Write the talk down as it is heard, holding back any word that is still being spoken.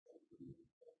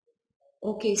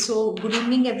Okay, so good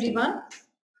evening everyone.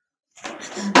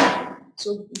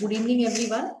 So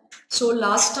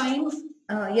last time,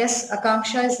 yes,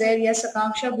 Akanksha is there. Yes,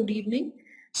 Akanksha, good evening.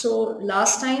 So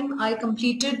last time I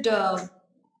completed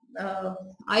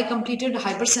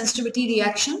hypersensitivity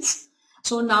reactions.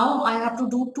 So now I have to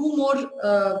do two more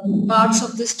parts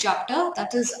of this chapter.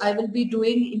 That is, I will be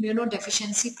doing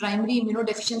immunodeficiency, primary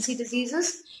immunodeficiency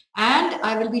diseases, and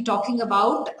I will be talking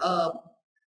about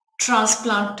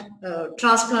transplant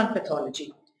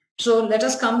pathology. So let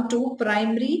us come to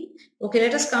primary. Okay,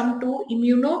 let us come to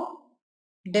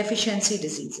immunodeficiency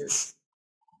diseases.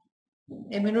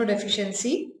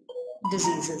 Immunodeficiency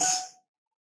diseases.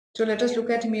 So let us look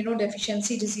at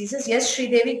immunodeficiency diseases. Yes,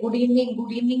 Sridevi, good evening.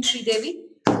 Good evening, Sridevi.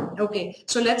 Okay,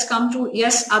 so let's come to,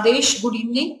 yes, Adesh, good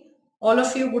evening. All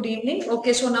of you, good evening.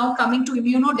 Okay, so now coming to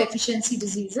immunodeficiency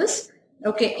diseases.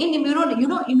 Okay, in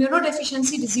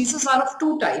immunodeficiency diseases are of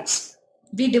two types.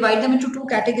 We divide them into two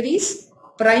categories: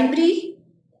 primary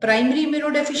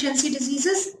immunodeficiency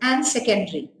diseases and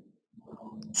secondary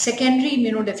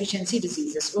immunodeficiency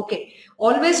diseases. Okay,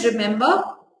 always remember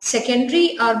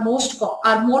secondary are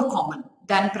more common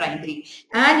than primary,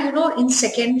 and in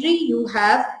secondary you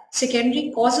have secondary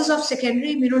causes of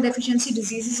secondary immunodeficiency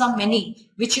diseases are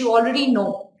many, which you already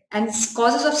know. And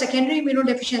causes of secondary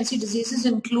immunodeficiency diseases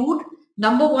include: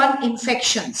 number one,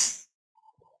 infections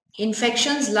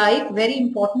like, very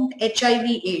important,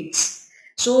 HIV/AIDS.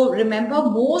 So remember,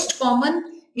 most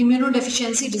common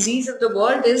immunodeficiency disease of the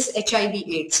world is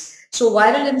HIV/AIDS. So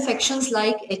viral infections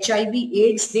like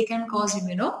HIV/AIDS, they can cause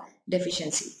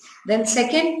immunodeficiency. Then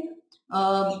second,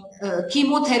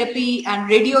 chemotherapy and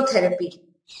radiotherapy.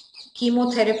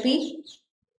 Chemotherapy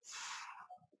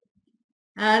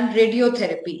and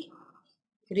radiotherapy.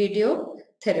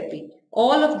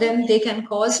 All of them, they can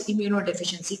cause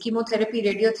immunodeficiency. Chemotherapy,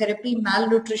 radiotherapy,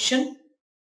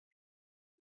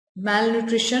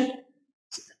 malnutrition,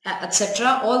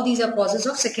 etc. All these are causes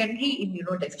of secondary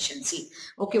immunodeficiency.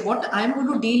 Okay, what I'm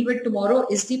going to deal with tomorrow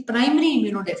is the primary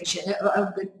immunodeficiency.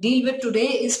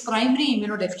 Today is primary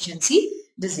immunodeficiency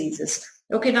diseases.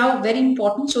 Okay, now very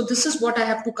important. So this is what I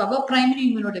have to cover: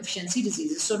 primary immunodeficiency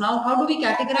diseases. So now, how do we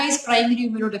categorize primary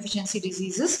immunodeficiency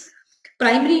diseases?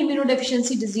 Primary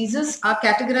immunodeficiency diseases are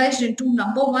categorized into: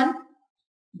 number one,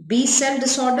 B cell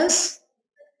disorders.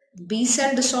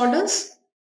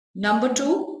 Number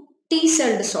two, T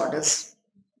cell disorders.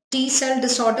 T cell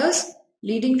disorders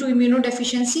leading to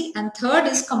immunodeficiency. And third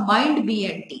is combined B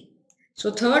and T.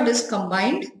 So third is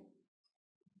combined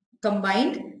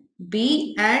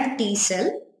B and T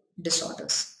cell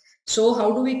disorders. So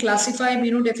how do we classify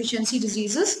immunodeficiency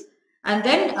diseases? And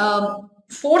then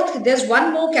fourth, there's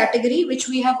one more category which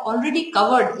we have already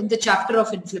covered in the chapter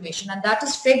of inflammation, and that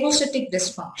is phagocytic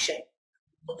dysfunction.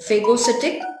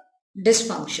 Phagocytic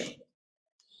dysfunction.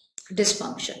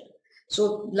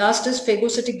 So last is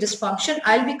phagocytic dysfunction.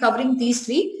 I'll be covering these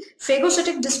three.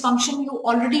 Phagocytic dysfunction you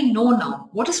already know now.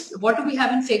 What do we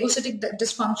have in phagocytic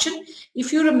dysfunction?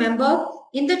 If you remember,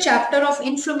 in the chapter of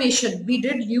inflammation, we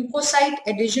did leukocyte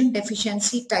adhesion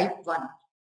deficiency type 1.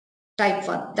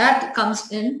 That comes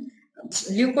in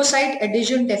leukocyte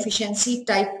adhesion deficiency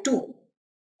type 2.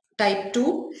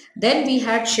 Then we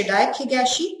had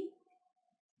Shidai-Higashi.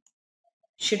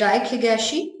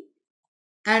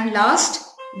 And last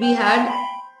we had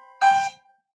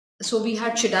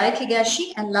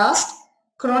Shidai-Higashi, and last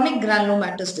chronic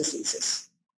granulomatous diseases,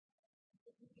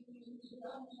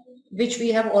 which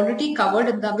we have already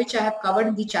covered which I have covered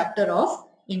in the chapter of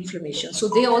inflammation. So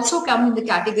they also come in the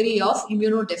category of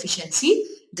immunodeficiency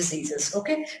diseases.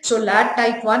 Okay, so LAD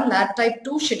type 1, LAD type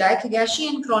 2, Shidai-Higashi,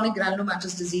 and chronic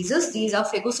granulomatous diseases. These are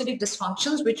phagocytic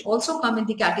dysfunctions which also come in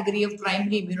the category of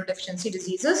primary immunodeficiency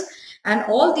diseases. And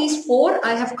all these four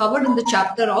I have covered in the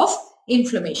chapter of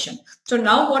inflammation. So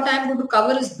now what I am going to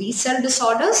cover is B cell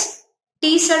disorders,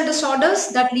 T cell disorders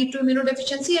that lead to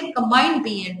immunodeficiency, and combined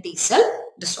B and T cell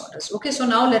disorders. Okay, so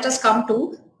now let us come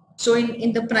to, so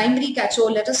in the primary category, so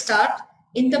let us start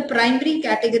in the primary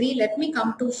category. Let me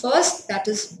come to first, that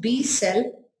is B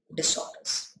cell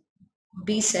disorders.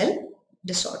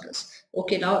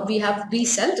 Okay, now we have B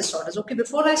cell disorders. Okay,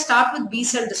 before I start with B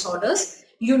cell disorders,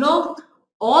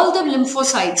 all the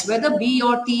lymphocytes, whether B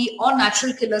or T or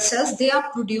natural killer cells, they are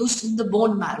produced in the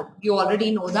bone marrow. You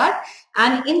already know that.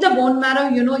 And in the bone marrow,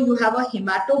 you have a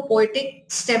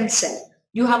hematopoietic stem cell.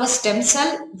 You have a stem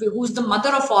cell who's the mother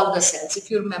of all the cells.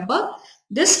 If you remember,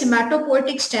 this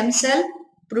hematopoietic stem cell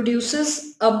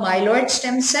produces a myeloid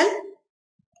stem cell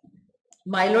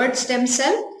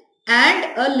and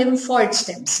a lymphoid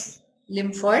stem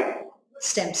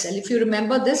cell. If you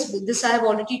remember this I have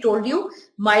already told you: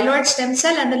 myeloid stem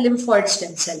cell and a lymphoid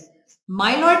stem cell.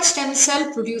 Myeloid stem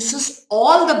cell produces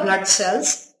all the blood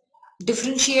cells,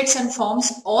 differentiates and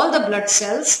forms all the blood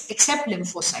cells except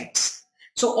lymphocytes.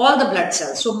 So all the blood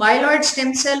cells. So myeloid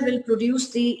stem cell will produce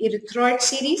the erythroid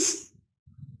series,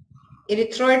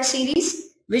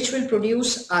 which will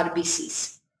produce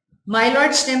RBCs.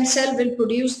 Myeloid stem cell will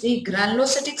produce the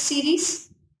granulocytic series,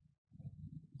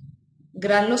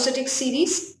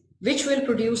 which will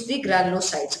produce the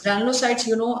granulocytes. Granulocytes,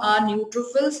 you know, are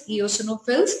neutrophils,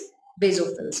 eosinophils,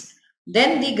 basophils.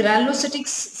 Then the granulocytic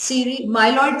series,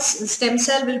 myeloid stem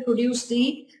cell will produce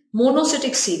the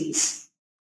monocytic series,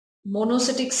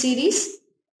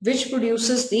 which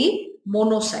produces the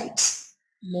monocytes.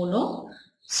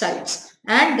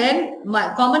 And then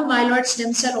common myeloid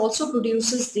stem cell also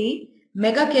produces the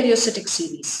megakaryocytic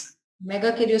series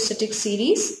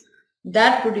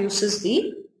that produces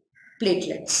the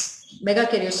platelets,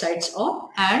 megakaryocytes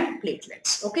and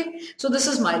platelets. Okay, so this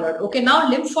is myeloid. Okay, now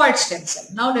lymphoid stem cell.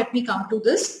 Now let me come to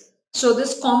this. So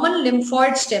this common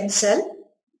lymphoid stem cell,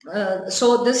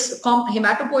 so this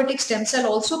hematopoietic stem cell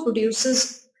also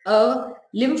produces a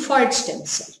lymphoid stem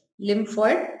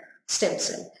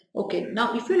cell. Okay,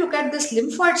 now if you look at this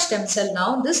lymphoid stem cell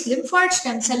now, this lymphoid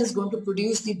stem cell is going to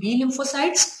produce the B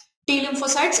lymphocytes, T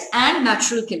lymphocytes and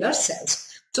natural killer cells.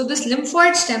 So this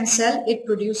lymphoid stem cell, it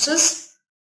produces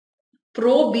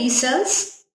pro-B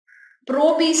cells.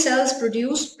 Pro-B cells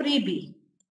produce pre-B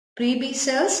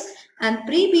cells, and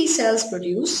pre-B cells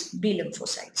produce B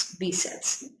lymphocytes, B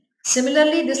cells.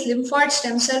 Similarly, this lymphoid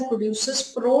stem cell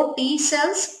produces pro-T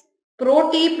cells.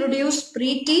 Pro-T produce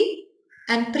pre-T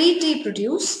and pre-T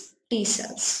produce T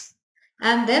cells.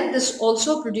 And then this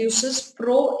also produces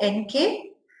pro-NK,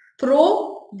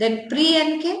 then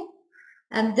pre-NK,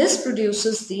 and this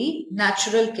produces the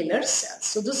natural killer cells.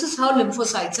 So this is how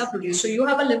lymphocytes are produced. So you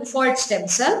have a lymphoid stem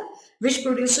cell which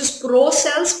produces pro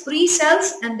cells, pre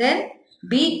cells, and then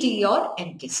B, T or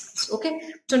NK cells. Okay.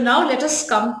 So now let us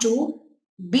come to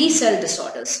B cell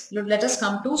disorders. Let us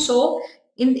come to, so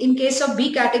in case of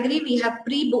B category, we have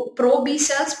pro B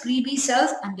cells, pre B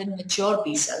cells, and then mature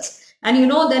B cells. And you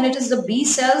know, then it is the B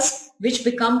cells which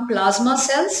become plasma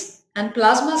cells, and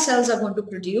plasma cells are going to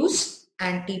produce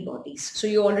antibodies. So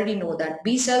you already know that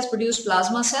B cells produce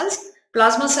plasma cells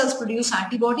produce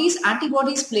antibodies.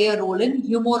 Antibodies play a role in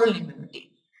humoral immunity.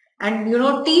 And you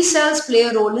know, T cells play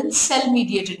a role in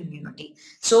cell-mediated immunity.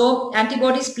 So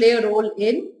antibodies play a role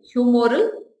in humoral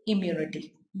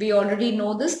immunity. We already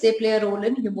know this. They play a role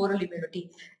in humoral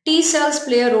immunity. T cells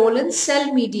play a role in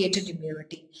cell-mediated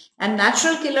immunity. And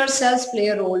natural killer cells play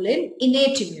a role in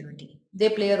innate immunity. They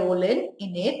play a role in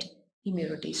innate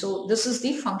immunity. So this is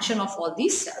the function of all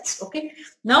these cells. Okay.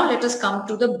 Now let us come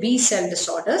to the B cell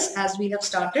disorders as we have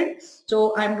started.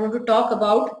 So I'm going to talk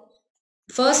about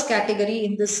first category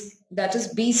in this, that is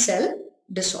B cell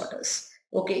disorders.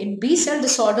 Okay, in B cell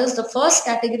disorders, the first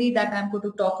category that I'm going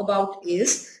to talk about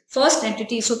is first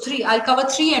entity. So I'll cover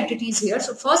three entities here.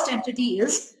 So first entity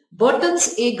is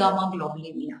Burton's A gamma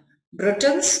globulinemia.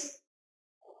 Burton's,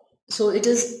 so it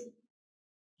is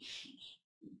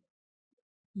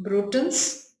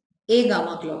Burton's A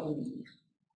gamma globulinemia.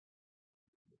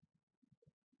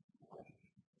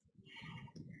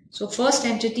 So first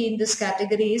entity in this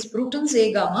category is Bruton's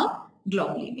A gamma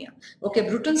globulinemia. Okay,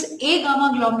 Bruton's A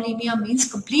gamma globulinemia means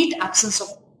complete absence of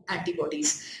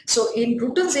antibodies. So in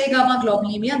Bruton's A gamma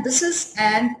globulinemia, this is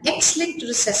an X-linked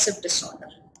recessive disorder.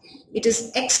 It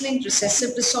is X-linked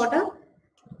recessive disorder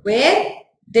where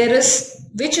there is,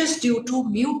 which is due to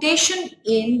mutation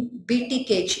in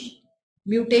BTK gene.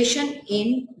 Mutation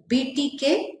in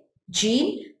BTK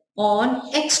gene on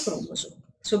X chromosome.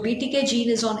 So BTK gene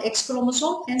is on X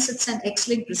chromosome, hence it's an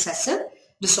X-linked recessive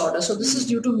disorder. So this is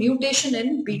due to mutation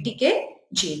in BTK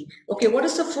gene. Okay, what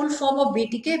is the full form of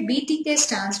BTK? BTK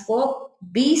stands for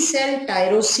B cell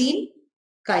tyrosine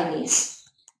kinase.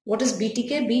 What is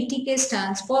BTK? BTK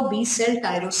stands for B cell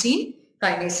tyrosine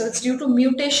kinase. So it's due to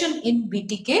mutation in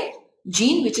BTK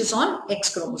gene which is on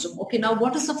X chromosome. Okay, now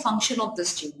what is the function of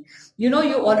this gene? You know,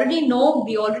 we already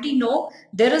know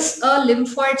there is a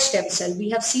lymphoid stem cell. We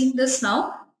have seen this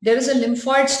now. There is a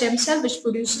lymphoid stem cell which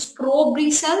produces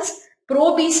pro-B cells.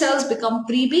 Pro-B cells become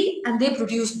pre-B and they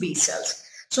produce B cells.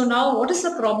 So now what is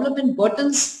the problem in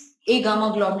Burton's A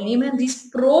gamma globulinemia?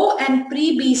 These pro and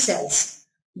pre-B cells,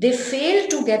 they fail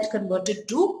to get converted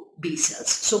to B cells.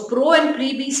 So pro and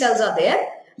pre-B cells are there,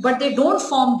 but they don't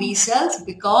form B cells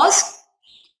because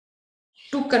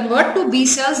to convert to B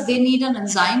cells, they need an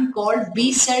enzyme called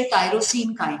B cell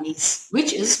tyrosine kinase,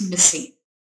 which is missing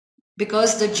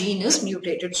because the gene is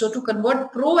mutated. So to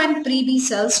convert pro and pre-B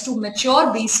cells to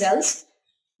mature B cells,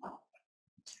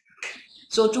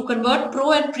 So to convert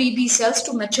pro and pre B cells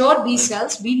to mature B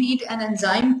cells, we need an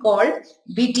enzyme called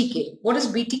BTK. What is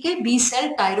BTK? B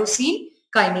cell tyrosine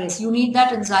kinase. You need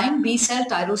that enzyme, B cell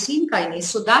tyrosine kinase.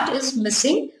 So that is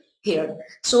missing here.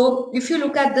 So if you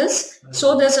look at this,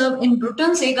 so there's in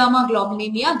Bruton's A gamma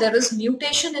globulinemia, there is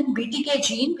mutation in BTK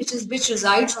gene which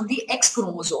resides on the X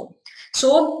chromosome.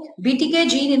 So BTK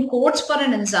gene encodes for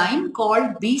an enzyme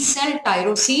called B cell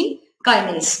tyrosine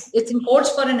kinase. It encodes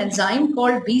for an enzyme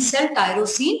called B cell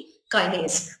tyrosine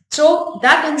kinase. So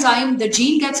that enzyme, the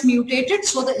gene gets mutated,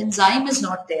 so the enzyme is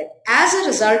not there. As a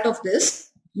result of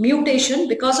this mutation,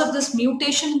 because of this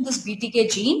mutation in this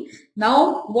BTK gene,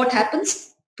 now what happens?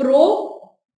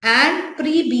 Pro and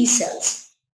pre-B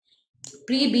cells,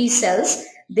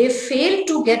 they fail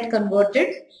to get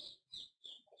converted,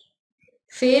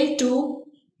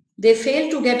 they fail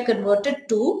to get converted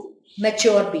to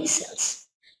mature B cells.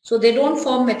 So they don't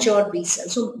form mature B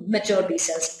cells. So mature B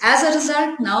cells. As a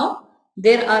result, now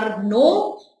there are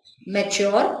no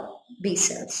mature B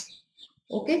cells.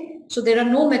 Okay. So there are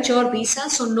no mature B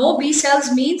cells. So no B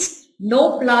cells means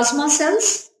no plasma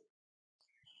cells.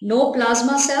 No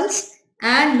plasma cells,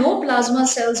 and no plasma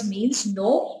cells means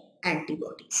no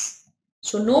antibodies.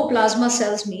 So no plasma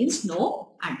cells means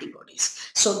no antibodies.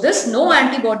 So this no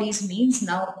antibodies means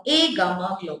now A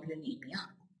gamma globulinemia.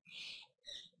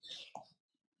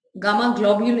 Gamma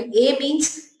globule A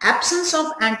means absence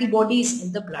of antibodies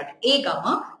in the blood. A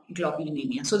gamma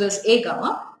globulinemia. So there's A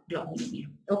gamma globulinemia.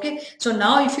 Okay. So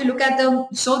now if you look at them,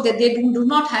 so that they do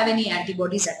not have any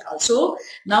antibodies at all. So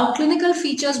now clinical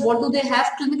features, what do they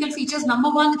have? Clinical features, number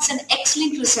one, it's an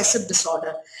X-linked recessive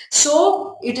disorder.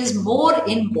 So it is more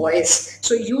in boys.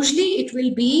 So usually it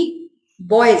will be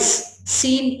boys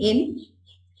seen in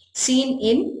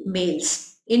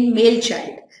males, in male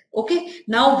child. Okay.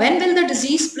 Now when will the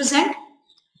disease present?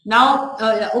 Now,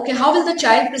 okay, how will the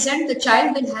child present? The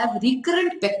child will have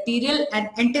recurrent bacterial and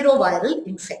enteroviral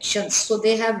infections. So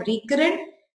they have recurrent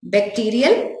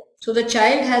bacterial. So the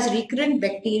child has recurrent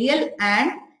bacterial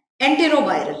and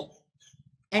enteroviral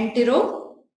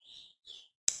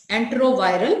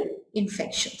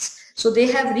infections. So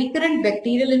they have recurrent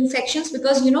bacterial infections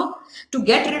because, to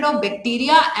get rid of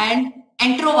bacteria and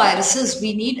enteroviruses,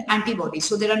 we need antibodies.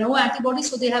 So there are no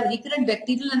antibodies. So they have recurrent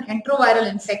bacterial and enteroviral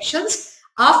infections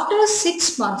after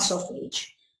 6 months of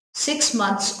age, 6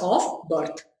 months of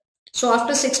birth. So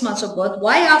after 6 months of birth,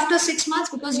 why after 6 months?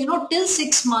 Because, till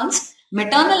 6 months,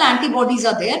 maternal antibodies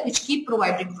are there which keep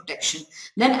providing protection.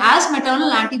 Then as maternal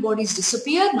antibodies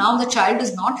disappear, now the child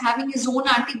is not having his own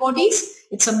antibodies.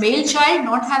 It's a male child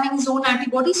not having his own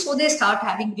antibodies. So they start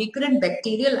having recurrent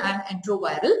bacterial and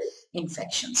enteroviral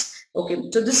infections.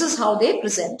 Okay, so this is how they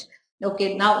present.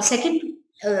 Okay, now second,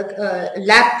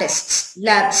 lab tests,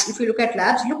 labs. If you look at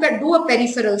labs, do a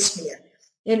peripheral smear.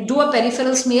 And do a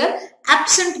peripheral smear,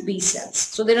 absent B cells.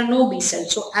 So there are no B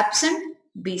cells. So absent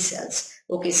B cells.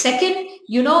 Okay. Second,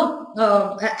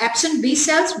 absent B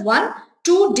cells. 1,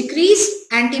 2, decrease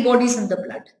antibodies in the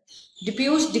blood.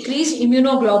 Decreased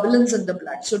immunoglobulins in the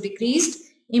blood. So decreased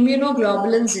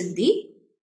immunoglobulins in the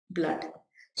blood.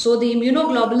 So the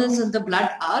immunoglobulins in the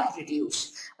blood are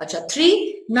reduced. Acha,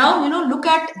 3, now, look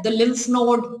at the lymph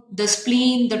node, the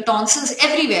spleen, the tonsils,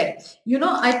 everywhere.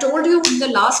 I told you in the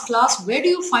last class, where do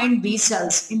you find B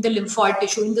cells? In the lymphoid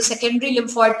tissue, in the secondary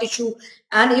lymphoid tissue,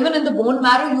 and even in the bone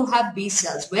marrow, you have B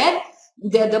cells. Where?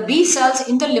 The B cells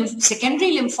in the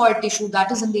secondary lymphoid tissue, that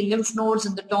is in the lymph nodes,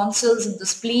 in the tonsils, in the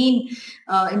spleen,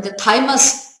 in the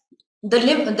thymus.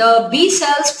 The B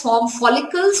cells form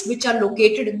follicles which are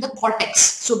located in the cortex.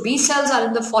 So B cells are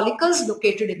in the follicles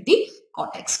located in the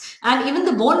cortex. And even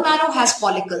the bone marrow has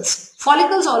follicles.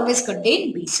 Follicles always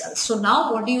contain B cells. So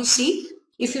now what do you see?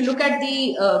 If you look at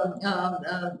the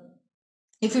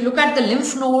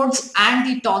lymph nodes and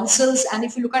the tonsils, and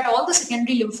if you look at all the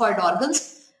secondary lymphoid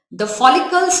organs, the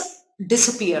follicles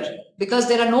disappear because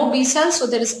there are no B cells. So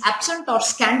there is absent or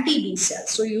scanty B cells.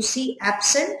 So you see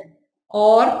absent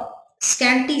or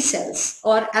scanty cells,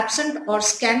 or absent or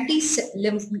scanty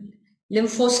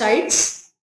lymphocytes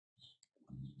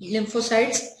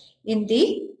in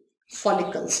the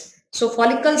follicles. So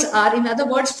follicles are, in other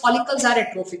words, follicles are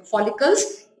atrophic.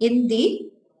 Follicles in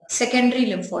the secondary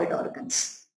lymphoid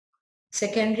organs. Where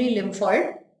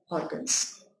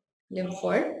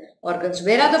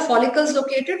are the follicles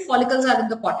located? Follicles are in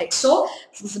the cortex. So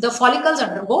the follicles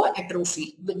undergo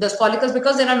atrophy. The follicles,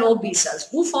 because there are no B cells.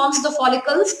 Who forms the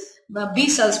follicles? B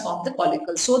cells form the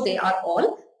follicles. So they are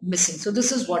all missing. So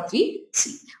this is what we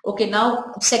see. Okay,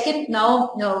 now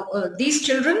these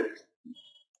children,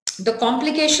 the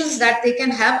complications that they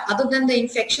can have other than the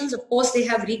infections, of course they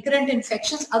have recurrent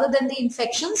infections. Other than the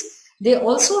infections, They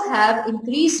also have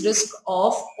increased risk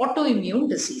of autoimmune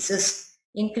diseases.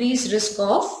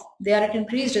 They are at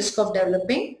increased risk of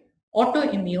developing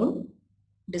autoimmune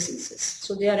diseases.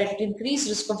 So they are at increased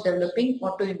risk of developing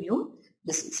autoimmune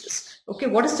diseases. Okay,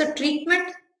 what is the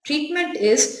treatment? Treatment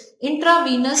is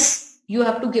intravenous. You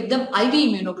have to give them IV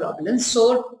immunoglobulins.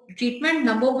 So treatment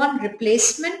number one,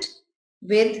 replacement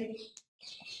with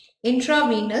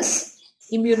intravenous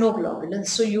immunoglobulins.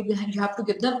 So you have to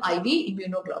give them IV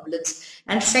immunoglobulins.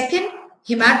 And second,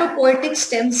 hematopoietic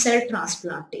stem cell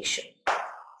transplantation.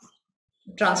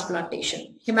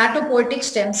 Hematopoietic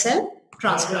stem cell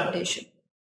transplantation.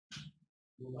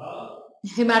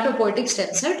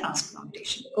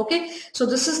 Okay, so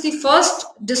this is the first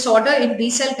disorder in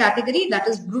B cell category, that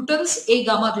is Bruton's A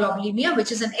gamma globulinemia,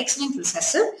 which is an X-linked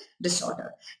recessive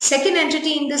disorder. Second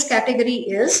entity in this category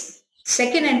is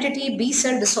B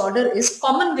cell disorder is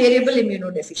common variable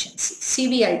immunodeficiency,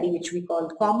 CVID, which we call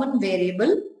common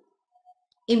variable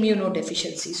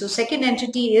immunodeficiency. So second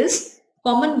entity is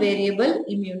common variable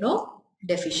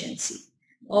immunodeficiency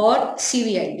or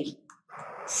CVID.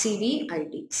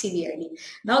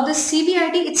 Now this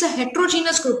CVID, it's a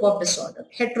heterogeneous group of disorder.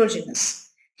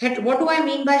 What do I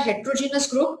mean by heterogeneous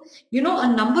group? You know, a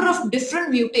number of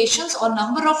different mutations or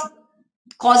number of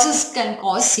causes can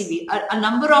cause CV. There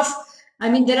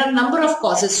are a number of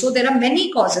causes. So there are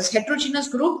many causes. Heterogeneous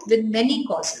group with many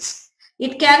causes.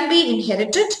 It can be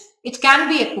inherited. It can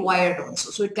be acquired also.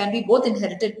 So it can be both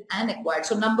inherited and acquired.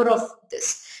 So number of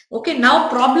this. Okay, now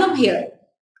problem here.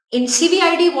 In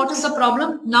CVID, what is the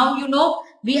problem? Now you know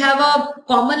we have a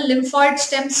common lymphoid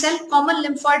stem cell. Common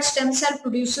lymphoid stem cell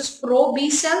produces pro-B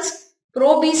cells.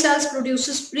 Pro-B cells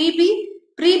produces pre-B.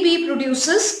 Pre-B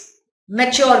produces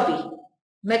mature B.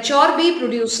 Mature B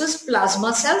produces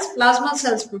plasma cells. Plasma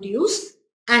cells produce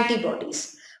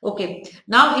antibodies. Okay.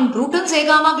 Now in Bruton's A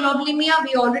gamma globulinemia,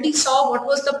 we already saw what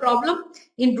was the problem.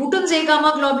 In Bruton's A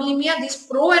gamma globulinemia, these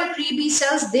pro and pre-B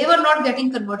cells, they were not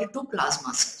getting converted to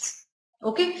plasma cells.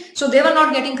 Okay, so they were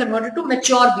not getting converted to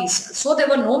mature B cells. So there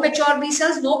were no mature B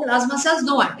cells, no plasma cells,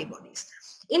 no antibodies.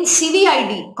 In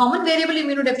CVID, common variable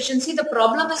immunodeficiency, the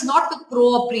problem is not with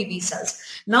pro or pre-B cells.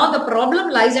 Now the problem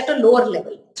lies at a lower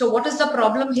level. So what is the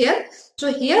problem here?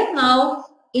 So here now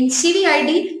in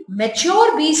CVID,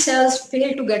 mature B cells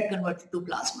fail to get converted to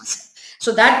plasma cells.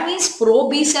 So that means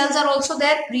pro-B cells are also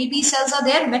there, pre-B cells are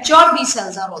there, mature B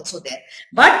cells are also there.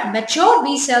 But mature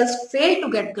B cells fail to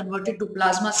get converted to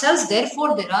plasma cells,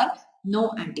 therefore there are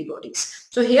no antibodies.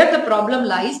 So here the problem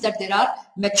lies that there are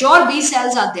mature B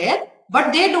cells are there,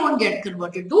 but they don't get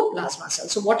converted to plasma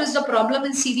cells. So what is the problem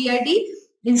in CVID?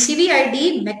 In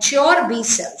CVID, mature B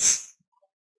cells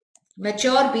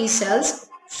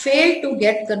fail to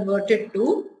get converted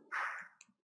to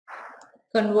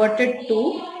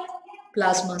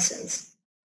plasma cells.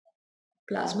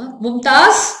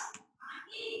 Mumtaz,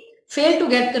 fail to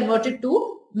get converted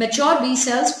to mature B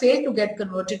cells, fail to get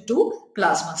converted to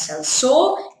plasma cells.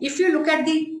 So if you look at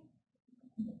the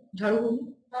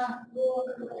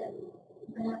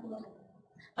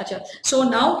so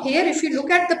now here if you look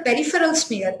at the peripheral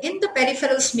smear, in the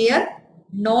peripheral smear,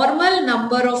 normal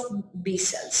number of B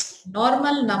cells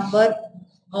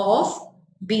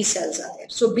are there.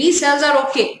 So B cells are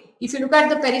okay. If you look at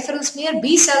the peripheral smear,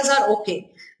 B cells are okay.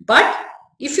 But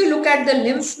if you look at the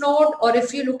lymph node or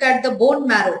if you look at the bone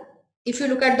marrow,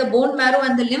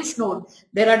 and the lymph node,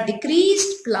 there are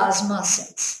decreased plasma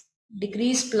cells.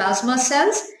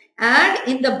 And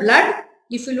in the blood,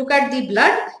 if you look at the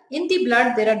blood, in the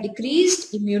blood there are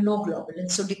decreased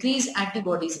immunoglobulins. So decreased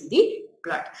antibodies in the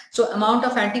blood. So amount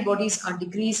of antibodies are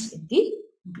decreased in the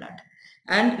blood.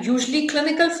 And usually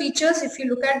clinical features, if you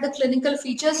look at the clinical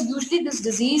features, usually this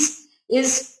disease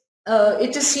is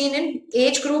it is seen in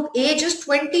age group, age is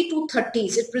 20 to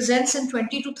 30s. It presents in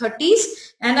 20 to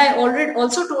 30s, and I already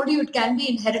also told you it can be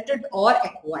inherited or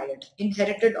acquired.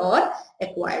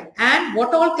 And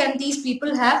what all can these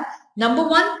people have? Number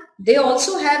one, they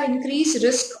also have increased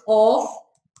risk of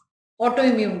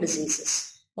autoimmune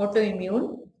diseases.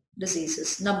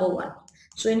 Number one.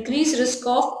 So increased risk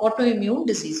of autoimmune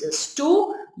diseases.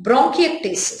 2,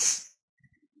 bronchiectasis.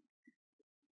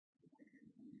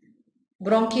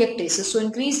 So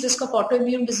increased risk of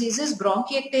autoimmune diseases,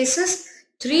 bronchiectasis.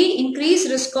 3, increased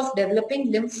risk of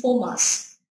developing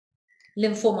lymphomas.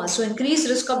 So increased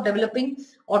risk of developing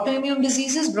autoimmune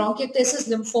diseases, bronchiectasis,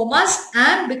 lymphomas,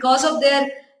 and because of their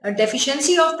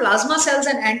deficiency of plasma cells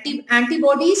and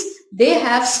antibodies, they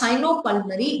have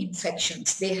sinopulmonary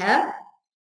infections. They have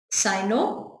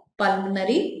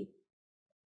sinopulmonary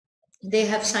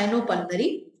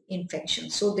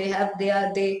infections. So they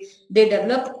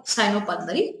develop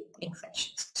sinopulmonary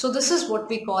infections. So this is what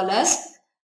we call as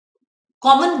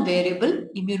common variable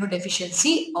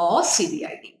immunodeficiency or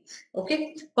CVID.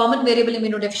 Okay, common variable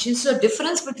immunodeficiency. So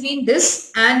difference between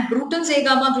this and Bruton's A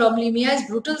gamma globulinemia is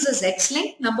Bruton's is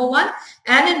X-linked, number one,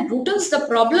 and in Bruton's the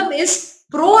problem is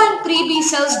pro and pre B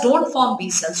cells don't form B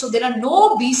cells. So there are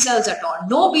no B cells at all,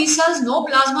 no B cells, no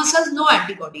plasma cells, no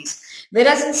antibodies.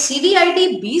 Whereas in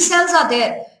CVID, B cells are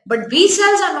there, but B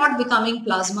cells are not becoming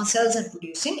plasma cells and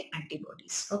producing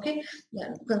antibodies. Okay,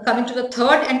 coming to the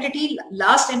third entity,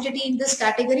 last entity in this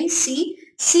category, C.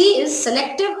 C is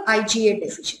selective IgA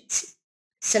deficiency.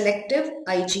 Selective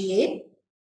IgA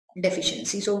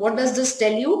deficiency. So what does this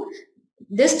tell you?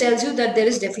 This tells you that there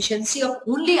is deficiency of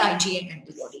only IgA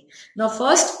antibody. Now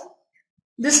first,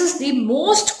 this is the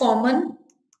most common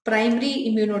primary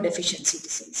immunodeficiency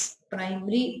disease.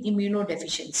 Primary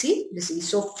immunodeficiency disease.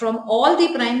 So from all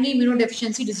the primary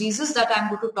immunodeficiency diseases that I am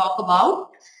going to talk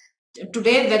about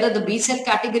today, whether the B cell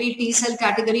category, T cell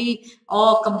category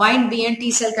or combined B and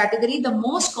T cell category, the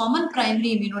most common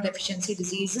primary immunodeficiency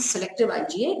disease is selective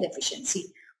IgA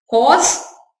deficiency. Cause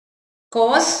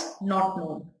not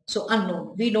known. So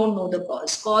unknown. We don't know the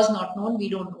cause. Cause not known. We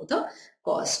don't know the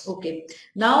cause. Okay.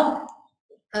 Now,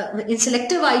 in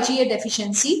selective IgA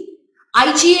deficiency,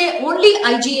 only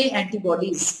IgA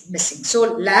antibody is missing.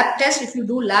 So lab test, if you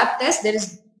do lab test, there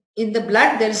is in the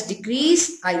blood, there is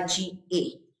decreased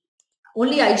IgA.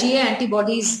 Only IgA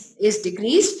antibodies is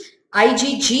decreased.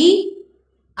 IgG,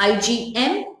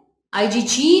 IgM,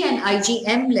 IgG and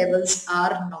IgM levels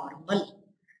are normal.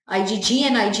 IgG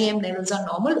and IgM levels are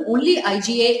normal. Only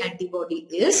IgA antibody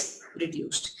is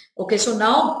reduced. Okay, so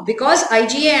now because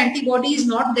IgA antibody is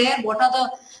not there, what are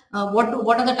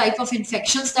the type of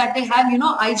infections that they have? You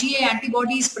know, IgA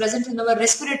antibody is present in our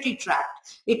respiratory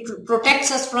tract. It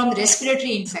protects us from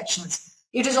respiratory infections.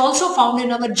 It is also found in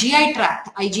our GI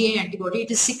tract, IgA antibody.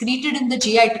 It is secreted in the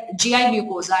GI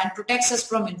mucosa and protects us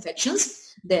from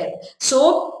infections there.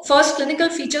 So first clinical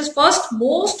features, first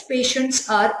most patients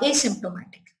are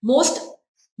asymptomatic.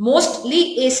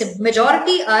 Mostly asymptomatic.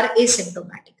 Majority are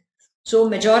asymptomatic. So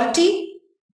majority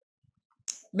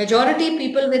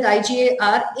people with IgA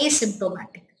are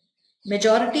asymptomatic.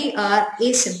 Majority are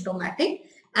asymptomatic,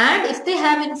 and if they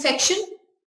have infection,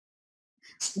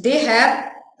 they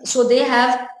have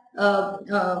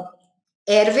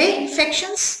airway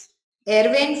infections.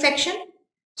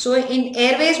 So in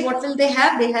airways, what will they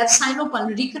have? They have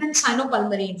recurrent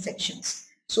sinopulmonary infections.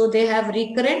 So they have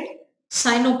recurrent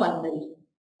sinopulmonary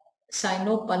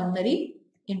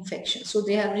infections. So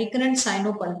they have recurrent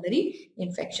sinopulmonary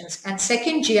infections. And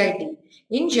second, GIT.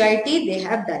 In GIT, they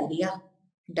have diarrhea.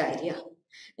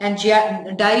 And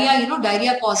diarrhea, you know,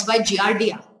 diarrhea caused by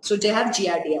giardia. So they have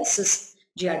giardiasis.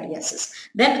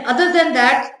 Then other than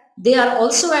that, they are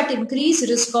also at increased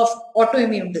risk of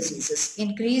autoimmune diseases.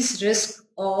 Increased risk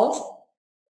of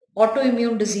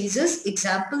autoimmune diseases.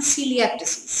 Example, celiac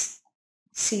disease.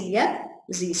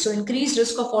 So increased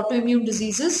risk of autoimmune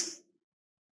diseases.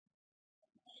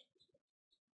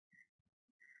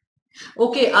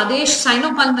 Okay, Adesh,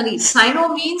 sinopulmonary. Sino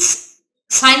means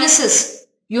sinuses.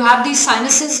 You have these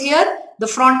sinuses here. The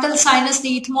frontal sinus,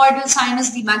 the ethmoidal sinus,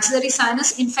 the maxillary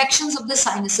sinus, infections of the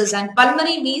sinuses. And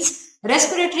pulmonary means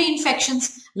respiratory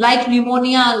infections like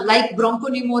pneumonia, like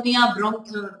bronchopneumonia,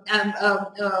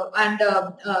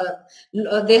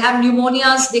 they have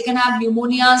pneumonias, they can have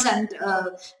pneumonias, and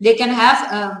they can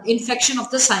have infection of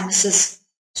the sinuses.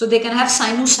 So they can have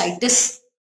sinusitis,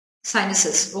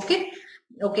 sinuses, okay?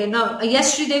 Okay, now,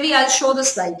 yes, Sridevi, I'll show the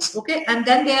slides, okay? And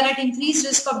then they are at increased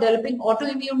risk of developing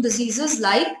autoimmune diseases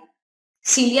like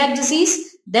celiac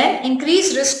disease, then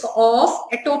increased risk of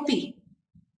atopy,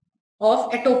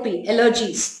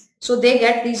 allergies. So they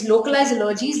get these localized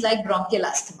allergies like bronchial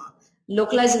asthma.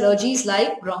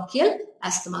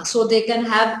 So they can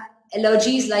have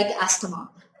allergies like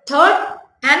asthma. Third,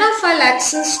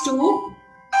 anaphylaxis to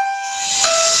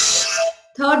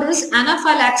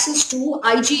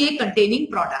IgA containing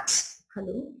products.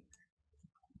 Hello.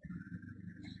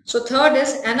 So third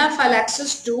is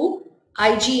anaphylaxis to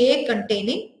IgA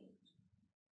containing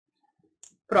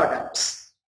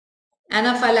products.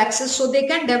 Anaphylaxis, so they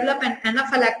can develop an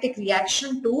anaphylactic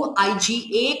reaction to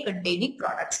IgA containing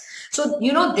products. So,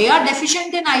 you know, they are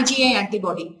deficient in IgA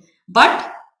antibody,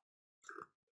 but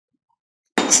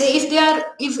say if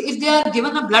they are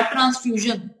given a blood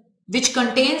transfusion which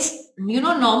contains, you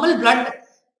know, normal blood,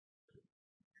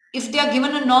 if they are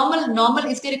given a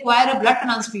if they require a blood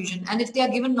transfusion, and if they are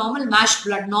given normal mashed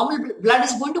blood, normal blood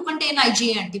is going to contain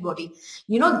IgA antibody.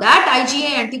 You know, that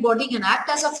IgA antibody can act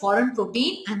as a foreign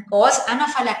protein and cause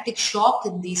anaphylactic shock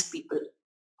in these people.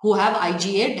 who have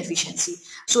IgA deficiency.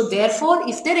 So therefore,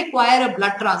 if they require a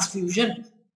blood transfusion,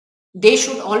 they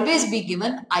should always be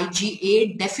given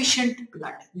IgA deficient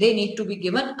blood. They need to be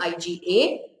given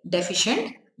IgA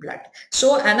deficient blood.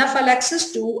 So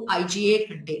anaphylaxis to IgA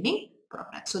containing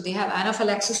product. So they have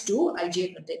anaphylaxis to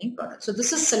IgA containing product. So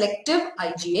this is selective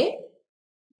IgA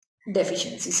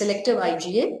deficiency, selective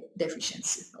IgA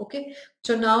deficiency. Okay.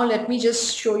 So now let me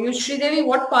just show you. Sridevi,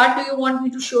 what part do you want me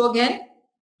to show again?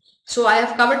 So I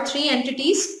have covered 3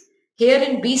 entities here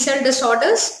in B cell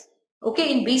disorders.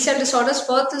 Okay, in B cell disorders,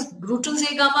 first is Bruton's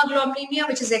A gamma globulinemia,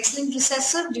 which is X-linked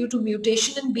recessive due to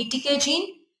mutation in BTK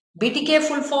gene. BTK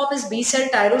full form is B cell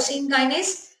tyrosine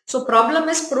kinase. So problem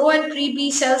is pro and pre B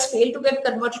cells fail to get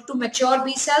converted to mature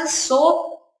B cells.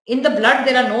 So in the blood,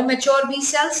 there are no mature B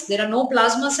cells, there are no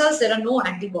plasma cells, there are no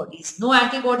antibodies. No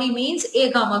antibody means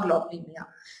A gamma globulinemia.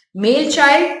 Male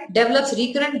child develops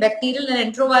recurrent bacterial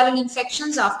and enteroviral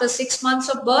infections after 6 months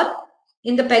of birth.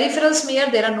 In the peripheral smear,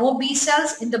 there are no B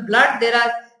cells. In the blood, there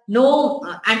are no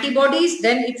antibodies.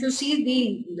 Then if you see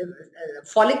the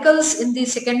follicles in the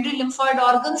secondary lymphoid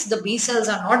organs, the B cells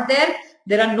are not there.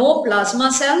 There are no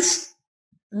plasma cells.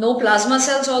 No plasma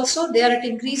cells also. They are at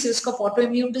increased risk of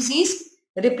autoimmune disease.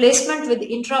 Replacement with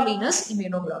intravenous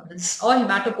immunoglobulins or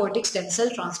hematopoietic stem cell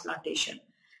transplantation.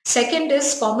 Second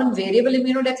is common variable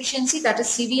immunodeficiency, that is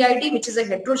CVID, which is a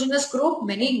heterogeneous group.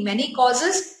 Many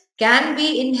causes, can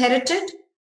be inherited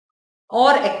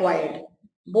or acquired.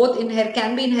 Both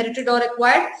can be inherited or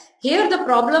acquired. Here the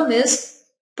problem is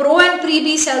pro and pre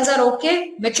B cells are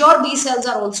okay. Mature B cells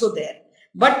are also there.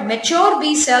 But mature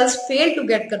B cells fail to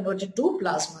get converted to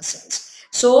plasma cells.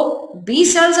 So B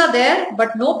cells are there,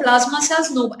 but no plasma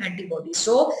cells, no antibodies.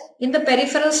 So in the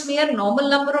peripheral smear, normal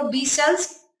number of B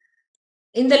cells.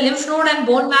 In the lymph node and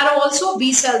bone marrow also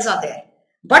B cells are there.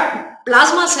 But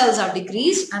plasma cells are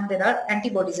decreased and there are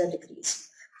antibodies are decreased.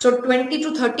 So 20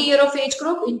 to 30 year of age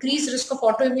group, increased risk of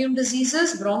autoimmune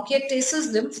diseases,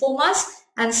 bronchiectasis, lymphomas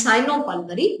and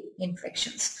sinopulmonary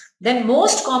infections. Then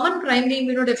most common primary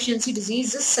immunodeficiency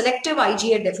disease is selective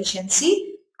IgA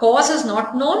deficiency. Cause is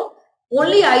not known.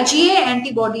 Only IgA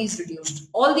antibody is reduced.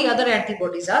 All the other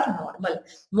antibodies are normal.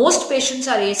 Most patients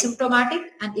are asymptomatic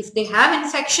and if they have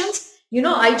infections,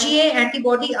 IgA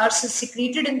antibody are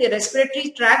secreted in the respiratory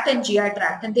tract and GI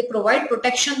tract and they provide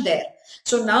protection there.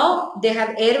 So now they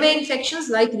have airway infections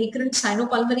like recurrent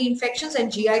sinopulmonary infections and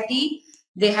GIT.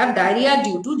 They have diarrhea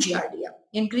due to giardia.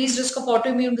 Increased risk of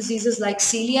autoimmune diseases like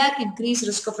celiac, increased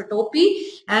risk of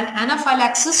atopy and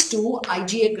anaphylaxis to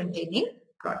IgA containing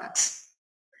products.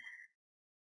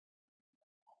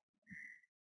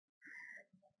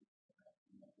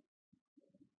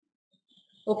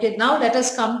 Okay, now let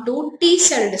us come to T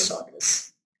cell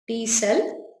disorders. T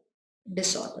cell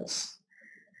disorders.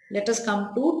 Let us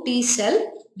come to T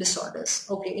cell disorders.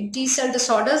 Okay, in T cell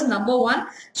disorders, number 1.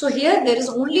 So here there is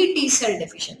only T cell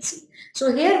deficiency.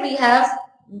 So here we have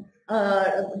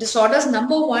disorders.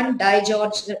 Number 1,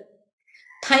 di-George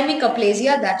thymic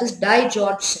aplasia, that is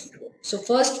di-George syndrome. So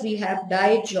first we have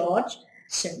di-George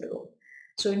syndrome.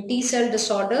 So in T cell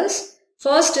disorders,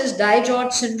 first is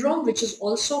di-George syndrome, which is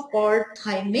also called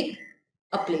thymic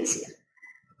aplasia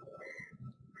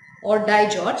or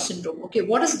di-George syndrome. Okay,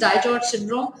 what is di-George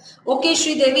syndrome? Okay,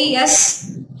 Sridevi,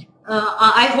 yes.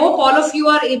 I hope all of you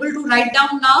are able to write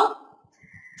down now.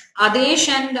 Adesh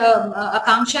and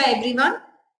Akanksha, everyone.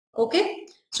 Okay,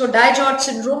 so di-George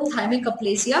syndrome, thymic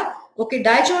aplasia. Okay,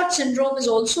 di-George syndrome is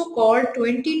also called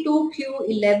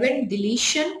 22q11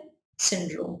 deletion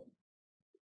syndrome.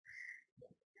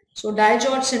 So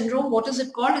di-George syndrome, what is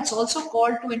it called? It's also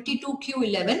called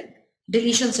 22q11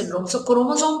 deletion syndrome. So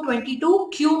chromosome 22,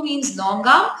 Q means long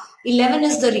arm, 11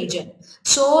 is the region.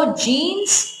 So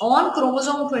genes on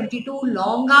chromosome 22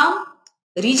 long arm,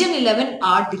 region 11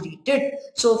 are deleted.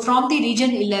 So from the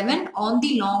region 11 on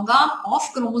the long arm of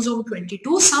chromosome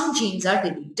 22, some genes are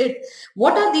deleted.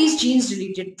 What are these genes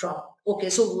deleted from? Okay,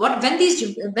 so what are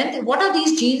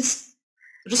these genes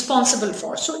responsible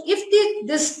for? So if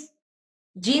this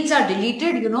genes are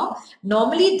deleted,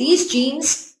 normally these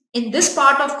genes in this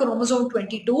part of chromosome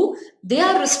 22, they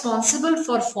are responsible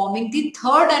for forming the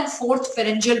 3rd and 4th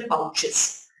pharyngeal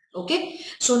pouches. Okay,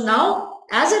 so now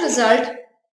as a result,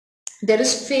 there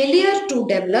is failure to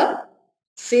develop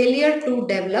 3rd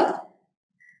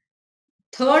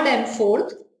and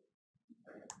 4th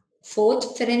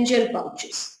pharyngeal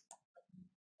pouches.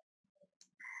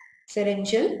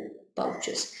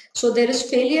 So there is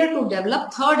failure to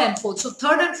develop 3rd and 4th. So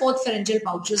 3rd and 4th pharyngeal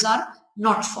pouches are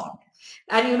not formed.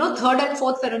 And 3rd and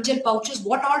 4th pharyngeal pouches,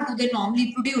 what all do they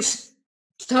normally produce?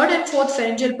 third and fourth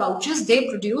pharyngeal pouches, they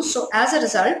produce, so as a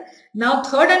result, now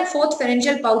third and fourth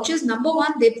pharyngeal pouches, number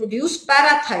one, they produce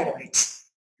parathyroids.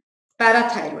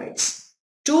 Parathyroids.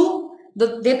 Two,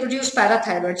 they produce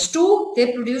parathyroids. Two,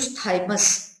 they produce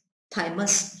thymus.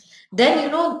 Thymus. Then,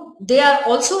 you know, they are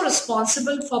also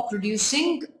responsible for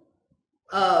producing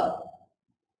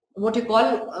what you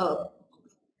call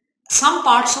some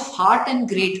parts of heart and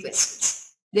great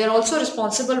vessels. They are also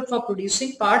responsible for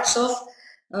producing parts of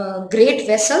great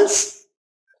vessels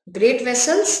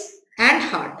and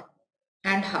heart.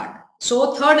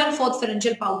 So third and fourth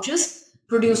pharyngeal pouches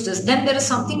produce this. Then there is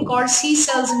something called C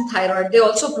cells in thyroid. They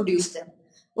also produce them.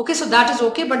 Okay, so that is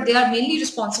okay, but they are mainly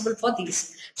responsible for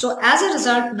these. So as a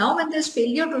result, now when there is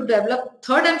failure to develop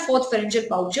third and fourth pharyngeal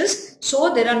pouches,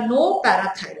 so there are no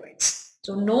parathyroids.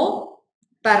 So no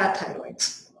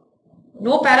parathyroids.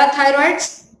 No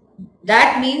parathyroids.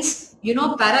 That means, you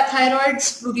know,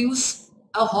 parathyroids produce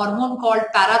a hormone called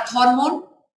parathormone,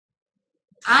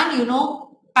 and you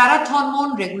know,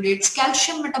 parathormone regulates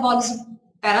calcium metabolism.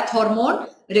 Parathormone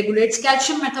regulates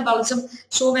calcium metabolism.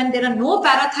 So when there are no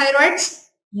parathyroids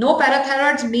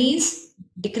means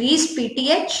decreased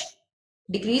PTH,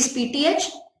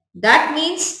 that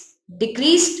means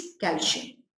decreased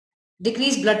calcium,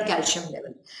 decreased blood calcium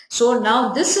level. So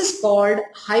now this is called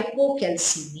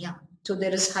hypocalcemia. So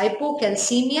there is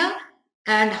hypocalcemia,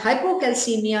 and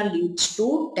hypocalcemia leads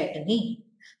to tetany.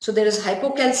 So there is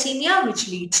hypocalcemia which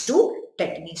leads to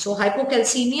tetany. So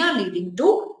hypocalcemia leading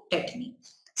to tetany.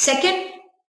 Second,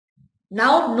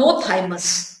 now no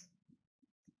thymus.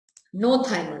 No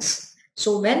thymus.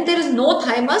 So when there is no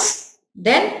thymus,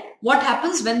 then what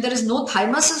happens when there is no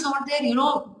thymus is not there? You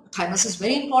know, thymus is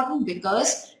very important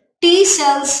because T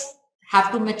cells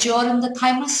have to mature in the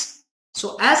thymus.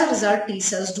 So as a result, T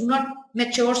cells do not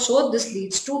mature. So this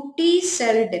leads to T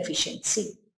cell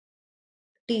deficiency.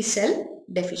 T cell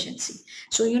deficiency.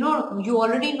 So, you know, you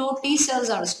already know T cells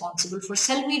are responsible for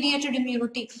cell-mediated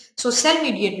immunity. So,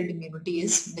 cell-mediated immunity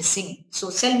is missing. So,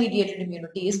 cell-mediated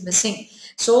immunity is missing.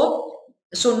 So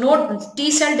no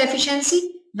T cell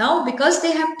deficiency. Now, because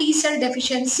they have T cell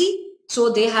deficiency, so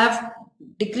they have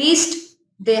deficient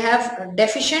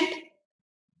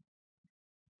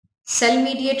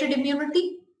cell-mediated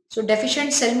immunity. So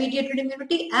deficient cell-mediated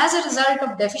immunity. As a result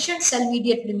of deficient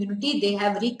cell-mediated immunity, they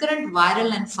have recurrent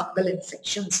viral and fungal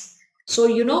infections. So,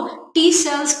 you know, T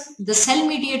cells, the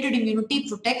cell-mediated immunity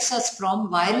protects us from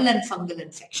viral and fungal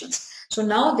infections. So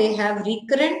now they have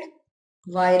recurrent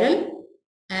viral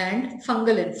and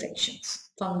fungal infections.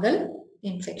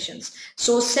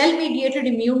 So cell-mediated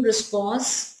immune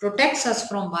response protects us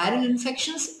from viral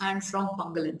infections and from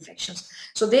fungal infections.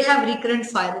 So they have recurrent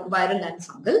viral and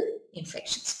fungal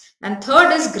infections. And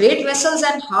third is great vessels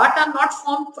and heart are not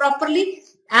formed properly.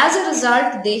 As a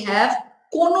result, they have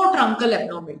conotruncal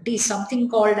abnormalities, something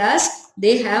called as,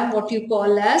 they have what you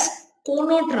call as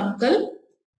conotruncal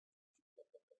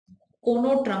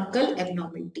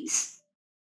abnormalities.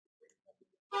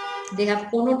 They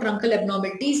have conotruncal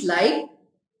abnormalities like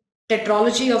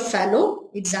tetralogy of Fallot,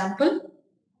 example.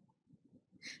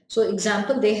 So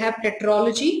example, they have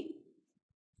tetralogy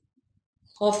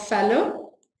of Fallot.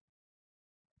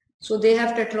 So they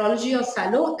have tetralogy of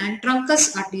Fallot and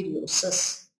truncus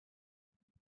arteriosus.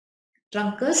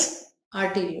 Truncus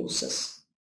arteriosus.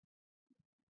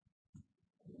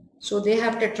 So they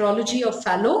have tetralogy of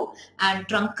Fallot and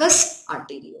truncus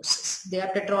arteriosus. They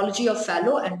have tetralogy of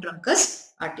Fallot and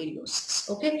truncus arteriosus.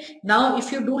 Okay. Now,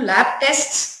 if you do lab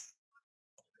tests,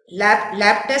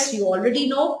 lab tests, you already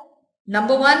know.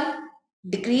 Number one,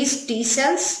 decreased T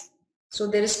cells. So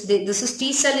this is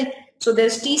T cell. So there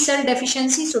is T cell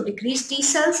deficiency. So decreased T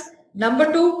cells.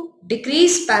 Number two,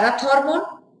 decreased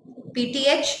parathormone,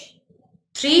 PTH.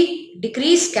 3,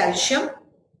 decreased calcium,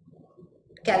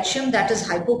 that is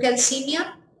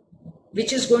hypocalcemia,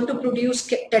 which is going to produce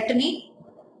tetany.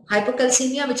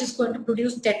 Hypocalcemia, which is going to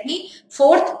produce tetany.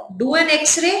 Fourth, do an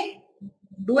X-ray.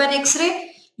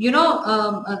 You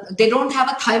know, they don't have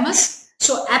a thymus.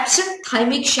 So absent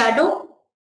thymic shadow.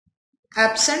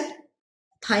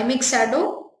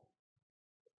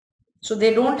 So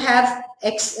they don't have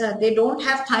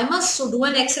thymus. So do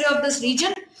an X-ray of this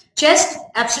region. Chest,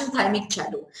 absent thymic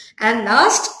shadow. And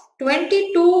last,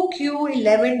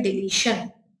 22q11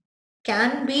 deletion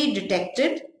can be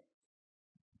detected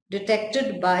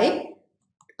by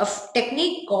a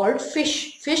technique called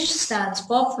FISH. FISH stands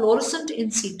for fluorescent in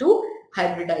situ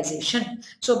hybridization.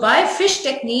 So by FISH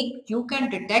technique, you can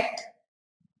detect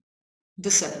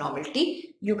this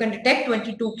abnormality. You can detect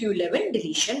 22q11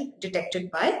 deletion detected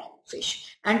by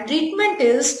FISH. And treatment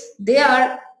is, they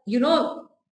are, you know,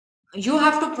 you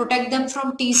have to protect them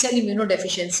from T cell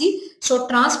immunodeficiency. So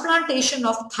transplantation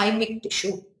of thymic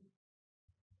tissue.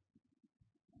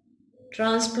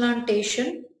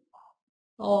 Transplantation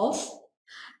of,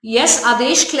 yes,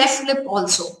 Adesh, cleft lip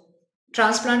also.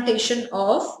 Transplantation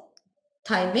of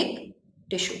thymic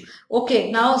tissue.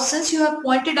 Okay, now since you have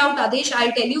pointed out, Adesh,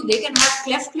 I'll tell you they can have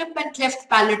cleft lip and cleft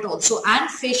palate also, and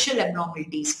facial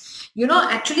abnormalities. You know,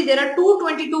 actually there are two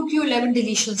 22q11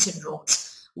 deletion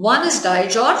syndromes. One is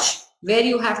DiGeorge, where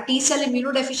you have T cell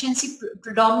immunodeficiency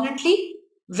predominantly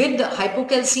with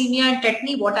hypocalcemia and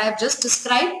tetany, what I have just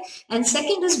described. And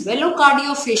second is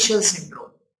velocardiofacial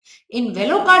syndrome. In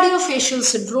velocardiofacial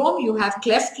syndrome, you have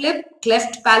cleft lip,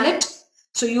 cleft palate.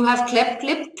 So you have cleft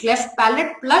lip, cleft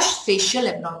palate plus facial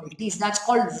abnormalities. That's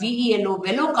called VELO,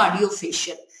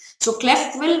 velocardiofacial. So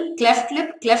cleft lip, cleft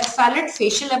palate,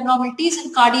 facial abnormalities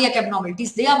and cardiac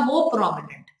abnormalities, they are more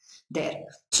prominent there.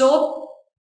 So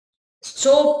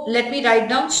let me write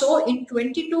down. So in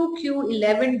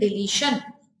 22q11 deletion,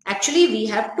 actually we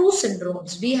have two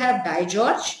syndromes. We have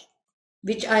DiGeorge,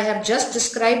 which I have just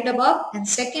described above, and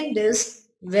second is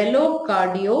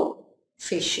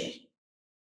velocardiofacial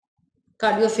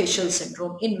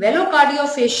syndrome. In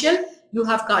velocardiofacial, you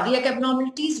have cardiac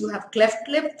abnormalities, you have cleft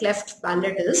lip, cleft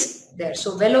palate is there.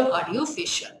 So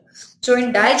velocardiofacial. So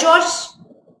in DiGeorge,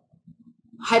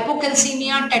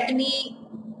 hypocalcemia, tetany,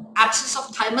 abscess of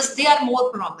thymus, they are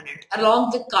more prominent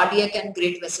along with cardiac and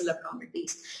great vessel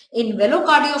abnormalities. In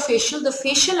velocardiofacial, the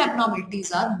facial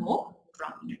abnormalities are more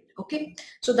prominent. Okay,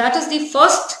 so that is the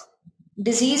first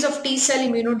disease of T cell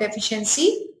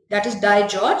immunodeficiency, that is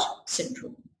DiGeorge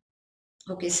syndrome.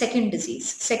 Okay, second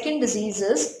disease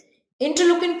is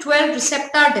interleukin-12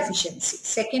 receptor deficiency.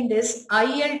 Second is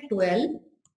IL-12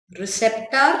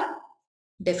 receptor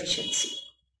deficiency.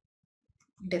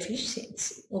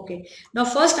 Okay, now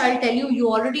first I'll tell you, you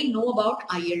already know about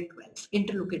IL-12,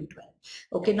 interleukin-12.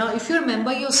 Okay, now if you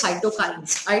remember your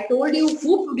cytokines, I told you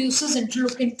who produces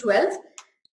interleukin-12.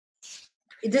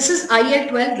 This is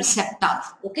IL-12 receptor.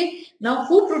 Okay, now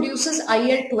who produces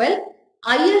IL-12?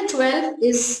 IL-12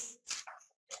 is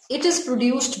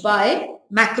produced by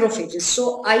macrophages.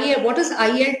 So what is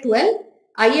IL-12?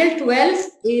 IL-12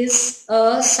 is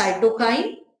a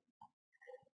cytokine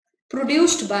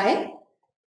produced by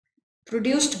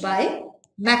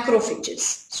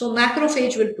macrophages. So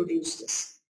macrophage will produce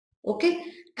this. Okay,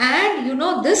 and you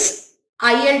know this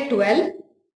IL-12,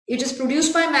 it is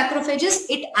produced by macrophages.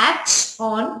 It acts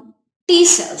on T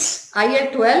cells.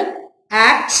 IL-12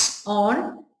 acts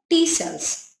on T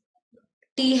cells,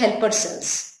 T helper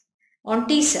cells, on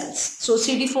T cells. So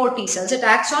CD4 T cells, it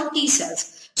acts on T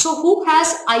cells. So who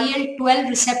has IL-12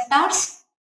 receptors?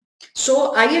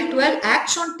 So IL-12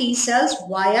 acts on T cells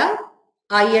via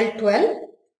IL-12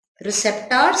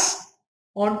 receptors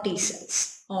on T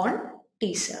cells,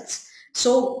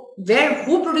 So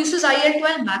who produces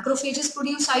IL-12? Macrophages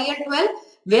produce IL-12.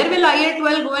 Where will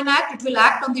IL-12 go and act? It will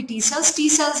act on the T cells. T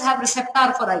cells have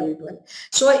receptor for IL-12.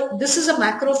 So this is a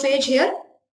macrophage here.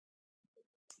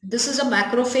 This is a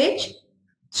macrophage.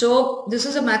 So this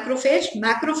is a macrophage.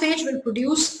 Macrophage will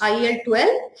produce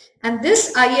IL-12, and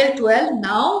this IL-12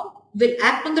 now will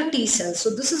act on the T cell. So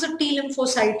this is a T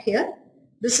lymphocyte here.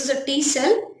 This is a T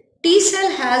cell. T cell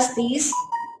has these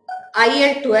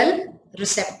IL-12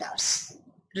 receptors.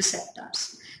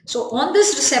 So on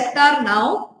this receptor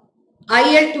now,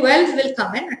 IL-12 will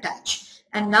come and attach.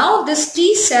 And now this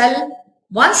T cell,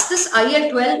 once this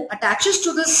IL-12 attaches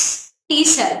to this T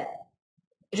cell,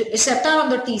 receptor on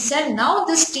the T cell, now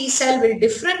this T cell will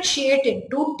differentiate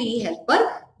into T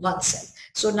helper 1 cell.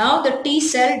 So now the T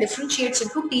cell differentiates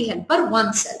into T helper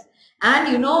 1 cell. And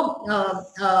you know,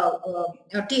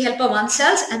 T helper 1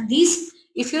 cells, and these,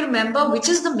 if you remember, which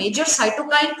is the major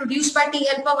cytokine produced by T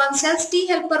helper 1 cells? T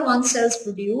helper 1 cells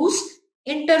produce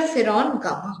interferon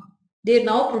gamma. They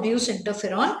now produce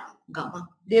interferon gamma.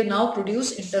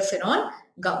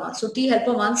 So T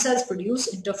helper 1 cells produce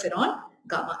interferon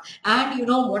gamma. And you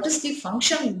know, what is the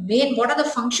function? What are the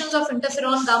functions of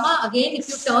interferon gamma? Again, if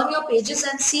you turn your pages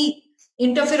and see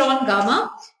interferon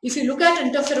gamma, if you look at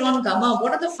interferon gamma,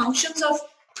 what are the functions of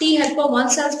T helper 1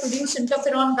 cells produce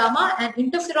interferon gamma? And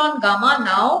interferon gamma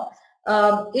now,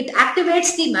 it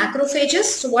activates the macrophages.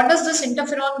 So what does this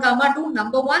interferon gamma do?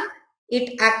 Number one,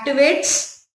 it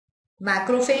activates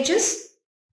macrophages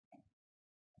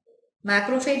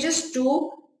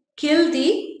to kill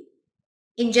the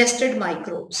ingested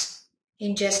microbes. So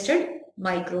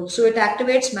it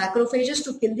activates macrophages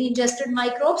to kill the ingested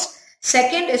microbes.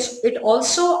 Second is it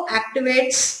also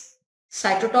activates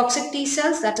cytotoxic T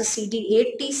cells, that is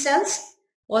CD8 T cells.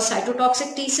 or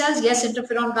cytotoxic T cells? Yes,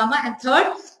 interferon gamma. And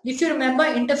third, if you remember,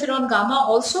 interferon gamma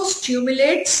also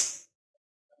stimulates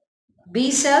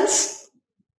B cells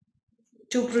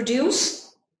to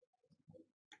produce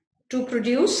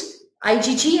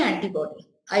IgG antibody,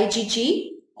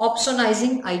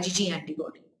 opsonizing IgG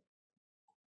antibody.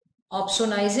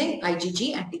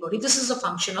 IgG antibody. This is a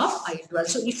function of IL-12.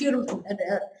 So if you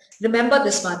remember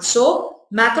this one, so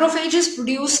macrophages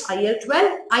produce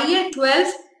IL-12.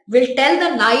 IL-12 will tell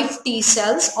the naive T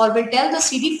cells or will tell the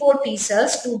CD4 T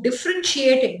cells to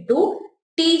differentiate into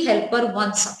T helper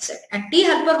 1 subset. And T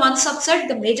helper 1 subset,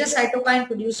 the major cytokine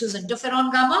produces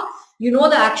interferon gamma. You know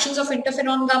the actions of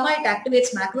interferon gamma. It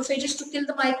activates macrophages to kill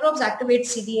the microbes,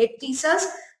 activates CD8 T cells,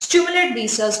 stimulate B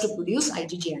cells to produce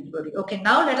IgG antibody. Okay,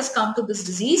 now let us come to this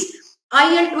disease,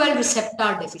 IL-12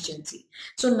 receptor deficiency.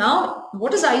 So now,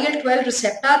 what is IL-12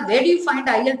 receptor? Where do you find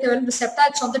IL-12 receptor?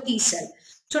 It's on the T cell.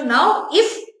 So now,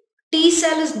 if T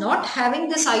cell is not having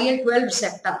this IL-12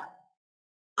 receptor,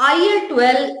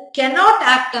 IL-12 cannot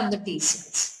act on the T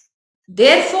cells.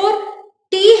 Therefore,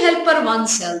 T helper 1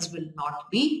 cells will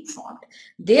not be formed.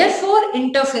 Therefore,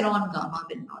 interferon gamma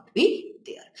will not be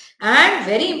there. And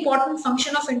very important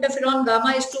function of interferon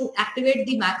gamma is to activate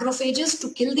the macrophages to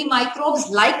kill the microbes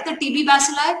like the TB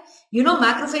bacilli. You know,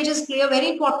 macrophages play a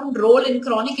very important role in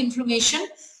chronic inflammation.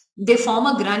 They form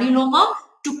a granuloma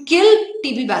to kill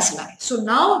TB bacilli. So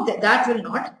now that will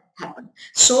not happen.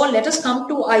 So let us come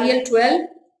to IL-12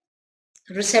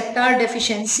 receptor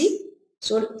deficiency.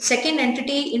 So second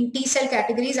entity in T cell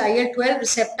categories, IL-12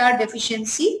 receptor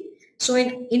deficiency. So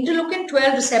in interleukin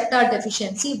 12 receptor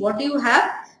deficiency, what do you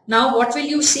have? Now what will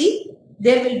you see?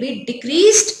 There will be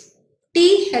decreased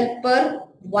T helper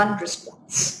 1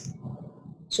 response.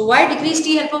 So why decreased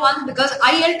T helper 1? Because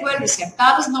IL-12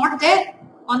 receptor is not there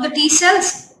on the T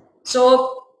cells.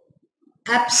 So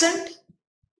absent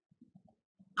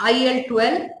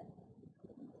IL-12.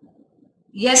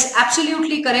 Yes,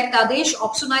 absolutely correct, Adesh.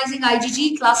 Opsonizing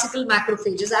IgG, classical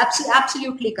macrophages.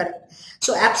 Absolutely correct.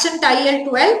 So absent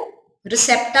IL-12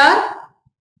 receptor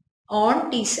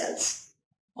on T cells.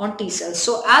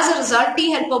 So as a result,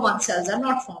 T helper 1 cells are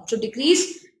not formed. So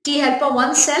decreased T helper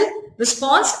 1 cell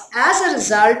response, as a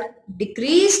result,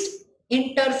 decreased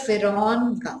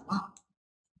interferon gamma.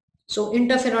 So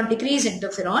decreased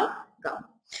interferon gamma.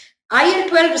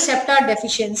 IL-12 receptor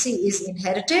deficiency is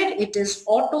inherited. It is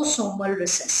autosomal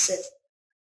recessive.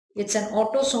 It's an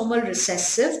autosomal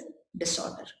recessive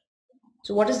disorder.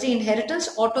 So what is the inheritance?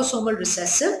 Autosomal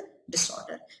recessive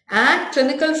disorder. And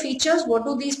clinical features, what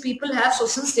do these people have? So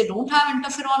since they don't have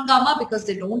interferon gamma, because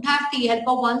they don't have T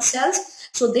helper 1 cells,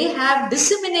 so they have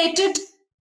disseminated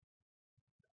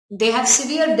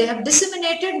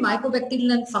disseminated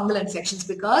mycobacterial and fungal infections,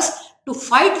 because to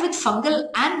fight with fungal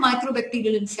and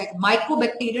mycobacterial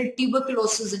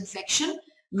tuberculosis infection,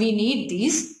 we need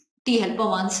these T helper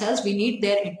 1 cells, we need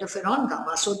their interferon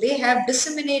gamma. So they have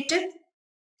disseminated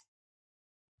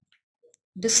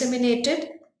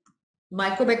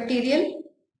mycobacterial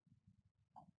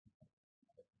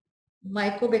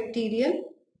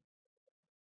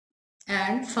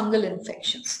and fungal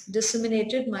infections.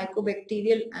 Disseminated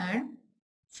mycobacterial and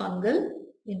fungal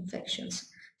infections.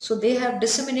 So they have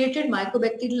disseminated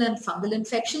mycobacterial and fungal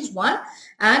infections, one,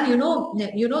 and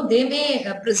they may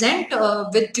present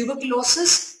with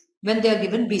tuberculosis when they are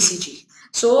given BCG.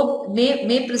 So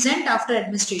may present after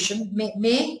administration,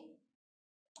 may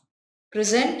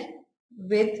present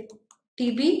with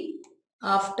TB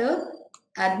after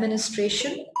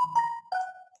administration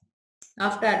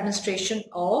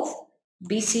of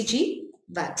BCG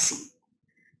vaccine.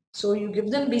 So you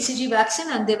give them BCG vaccine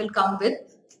and they will come with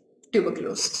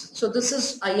tuberculosis. So this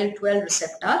is IL-12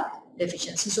 receptor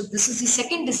deficiency. So this is the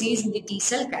second disease in the T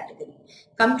cell category.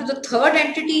 Come to the third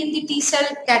entity in the T cell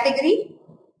category.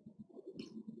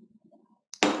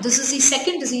 This is the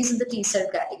second disease in the T cell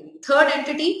category. Third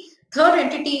entity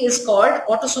is called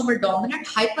autosomal dominant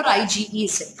hyper IgE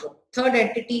syndrome. Third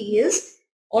entity is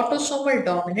autosomal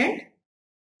dominant.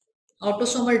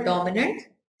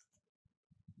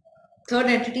 Third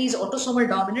entity is autosomal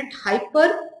dominant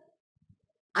hyper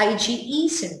IgE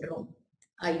syndrome,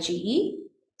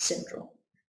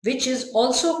 which is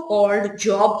also called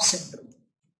Job syndrome.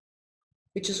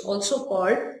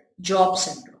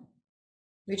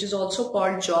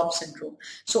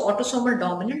 So autosomal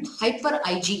dominant hyper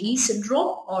IgE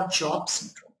syndrome or Job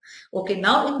syndrome. Okay,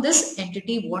 now in this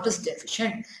entity, what is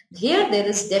deficient? Here there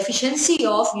is deficiency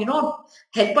of,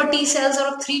 helper T cells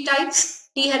are of 3 types.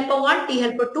 T helper 1, T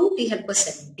helper 2, T helper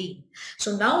 17.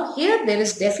 So now here there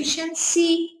is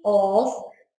deficiency of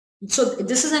So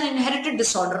this is an inherited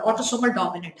disorder, autosomal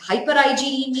dominant. Hyper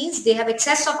IgE means they have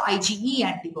excess of IgE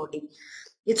antibody.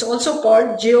 It's also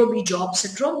called Job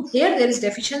syndrome. Here there is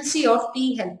deficiency of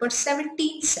T helper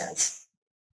 17 cells.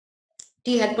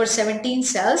 T helper 17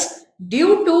 cells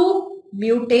due to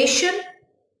mutation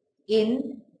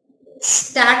in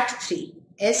STAT3.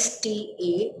 STAT,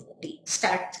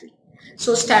 STAT3.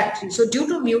 So STAT3. So due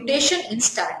to mutation in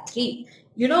STAT3,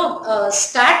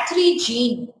 STAT3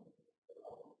 gene,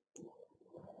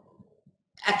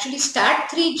 actually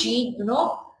STAT3 gene,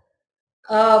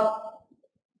 uh,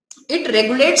 it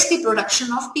regulates the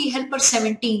production of T helper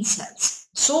 17 cells.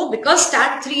 So because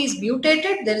STAT3 is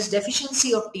mutated, there is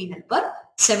deficiency of T helper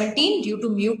 17 due to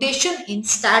mutation in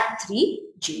STAT3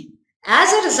 gene.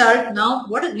 As a result, now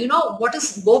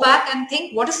go back and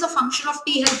think, what is the function of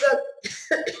T helper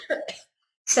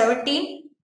 17?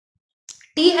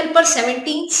 T helper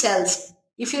 17 cells,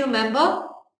 if you remember,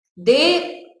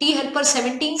 T helper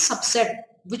 17 subset,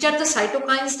 which are the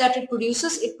cytokines that it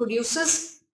produces? It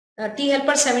produces T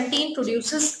helper 17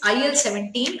 produces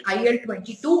IL-17,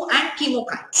 IL-22 and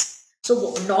chemokines.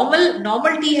 So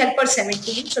normal T helper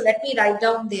 17, so let me write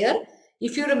down there.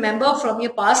 If you remember from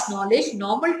your past knowledge,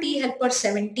 normal T helper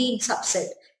 17 subset,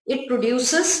 it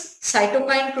produces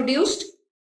cytokine produced.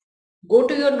 Go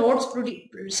to your notes.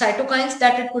 Cytokines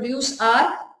that it produce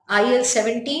are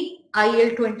IL-17,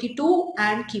 IL-22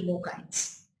 and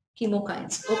chemokines.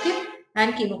 Okay?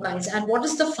 And chemokines. And what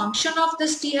is the function of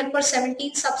this T helper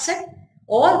 17 subset?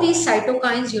 All these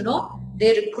cytokines,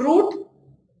 they recruit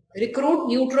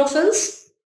neutrophils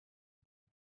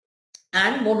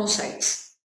and monocytes.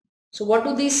 So what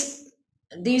do these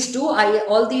do?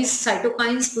 All these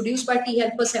cytokines produced by T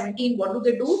helper 17, what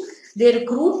do? They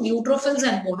recruit neutrophils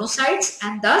and monocytes,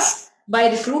 and thus by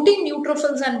recruiting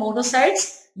neutrophils and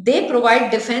monocytes, they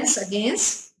provide defense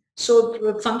against. So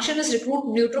the function is recruit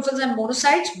neutrophils and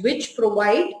monocytes which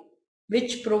provide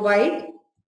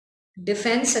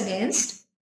defense against.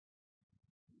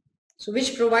 So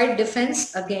which provide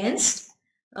defense against.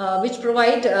 Which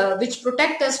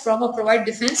protect us from or provide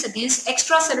defense against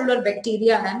extracellular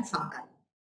bacteria and fungi.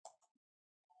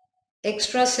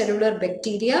 Extracellular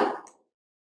bacteria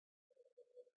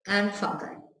and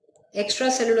fungi.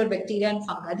 Extracellular bacteria and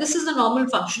fungi. This is the normal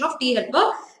function of T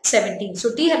helper 17.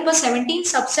 So T helper 17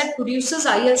 subset produces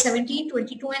IL-17,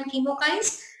 22 and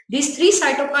chemokines. These three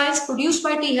cytokines produced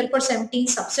by T helper 17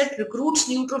 subset recruits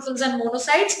neutrophils and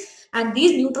monocytes, and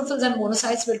these neutrophils and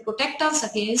monocytes will protect us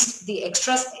against the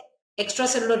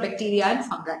extracellular bacteria and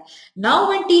fungi. Now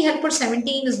when T helper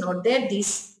 17 is not there,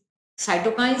 these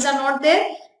cytokines are not there.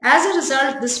 As a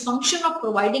result, this function of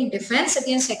providing defense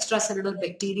against extracellular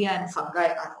bacteria and fungi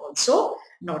are also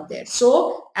not there.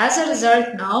 So as a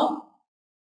result, now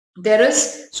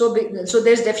there's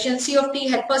deficiency of T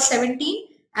helper 17.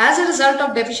 As a result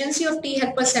of deficiency of T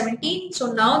helper 17,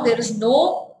 so now there is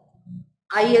no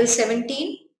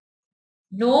IL-17,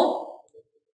 no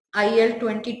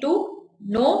IL-22,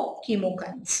 no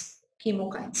chemokines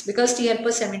because T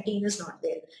helper 17 is not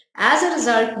there. As a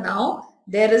result, now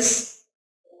there is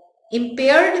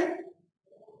impaired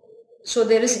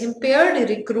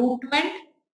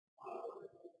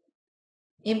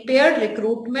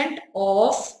recruitment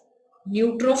of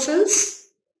neutrophils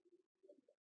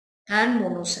and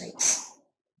monocytes.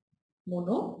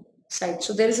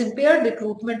 So there is impaired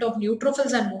recruitment of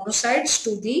neutrophils and monocytes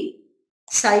to the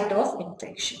site of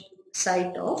infection.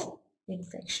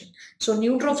 So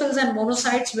neutrophils and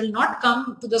monocytes will not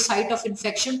come to the site of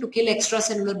infection to kill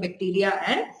extracellular bacteria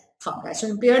and fungi. So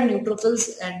impaired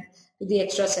neutrophils and the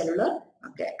extracellular.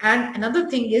 Okay. And another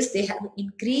thing is they have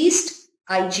increased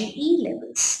IgE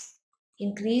levels.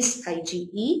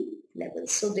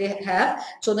 So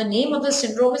the name of the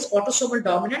syndrome is autosomal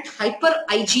dominant hyper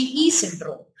IgE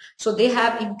syndrome. So they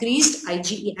have increased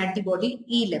IgE antibody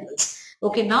E levels.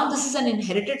 Okay, now this is an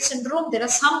inherited syndrome. There are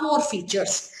some more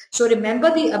features. So remember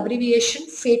the abbreviation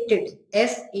FATED,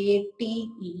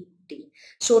 F-A-T-E-D.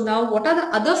 So now what are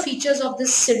the other features of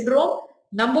this syndrome?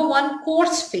 Number one,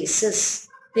 coarse faces.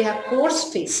 They have coarse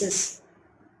faces.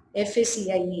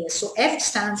 F-A-C-I-E-S. So F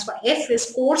stands for F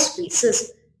is coarse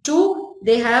faces. Two,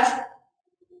 they have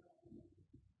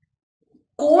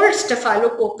cold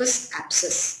staphylococcus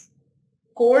abscess.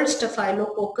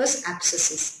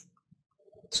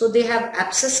 So they have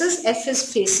abscesses. F is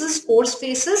faces, coarse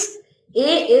faces.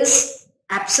 A is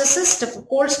abscesses,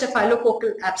 cold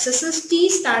staphylococcal abscesses. T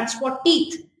stands for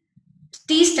teeth.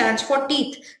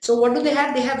 So what do they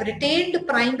have? They have retained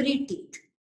primary teeth.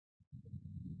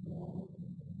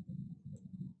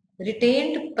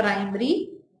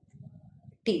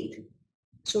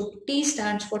 So T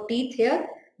stands for teeth here.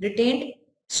 Retained.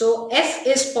 So F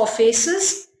is for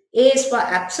faces, A is for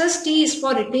abscess, T is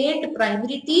for retained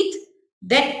primary teeth,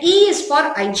 then E is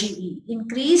for IgE,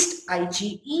 increased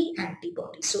IgE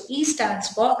antibody. So E stands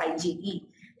for IgE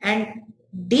and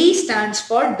D stands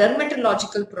for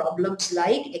dermatological problems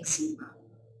like eczema.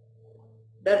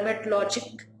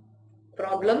 Dermatologic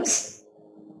problems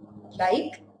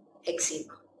like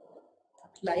eczema.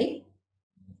 Like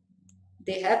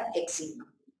they have eczema.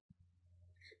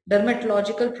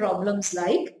 Dermatological problems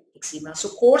like eczema. So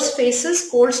coarse faces,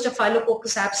 cold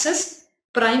staphylococcus abscess,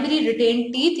 primary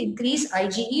retained teeth, increase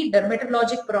IgE,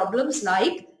 dermatologic problems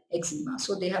like eczema.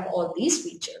 So they have all these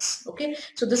features. Okay.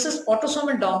 So this is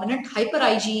autosomal dominant hyper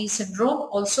IgE syndrome,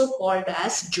 also called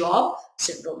as job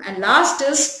syndrome. And last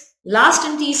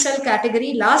in T cell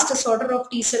category, last disorder of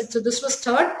T cell. So this was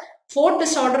third. Fourth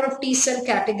disorder of T cell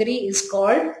category is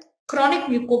called chronic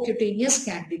mucocutaneous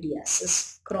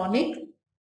candidiasis. Chronic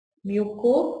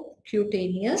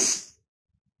mucocutaneous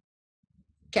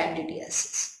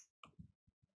candidiasis.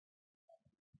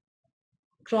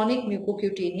 Chronic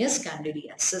mucocutaneous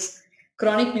candidiasis.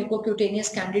 Chronic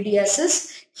mucocutaneous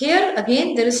candidiasis. Here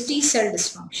again there is T cell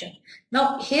dysfunction.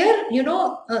 Now here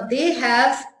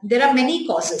there are many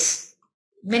causes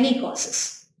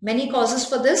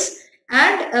for this,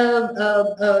 and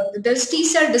there is T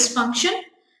cell dysfunction.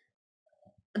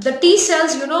 The T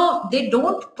cells, they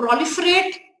don't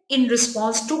proliferate in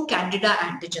response to candida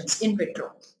antigens in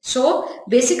vitro. So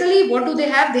basically what do they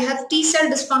have? They have T cell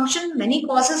dysfunction. Many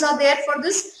causes are there for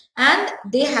this, and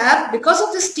they have, because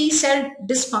of this T cell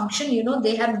dysfunction,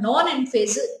 they have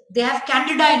non-invasive, they have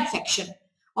candida infection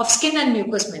of skin and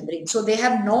mucous membrane. So they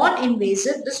have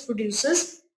non-invasive, this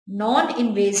produces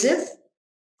non-invasive,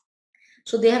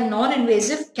 so they have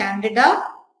non-invasive candida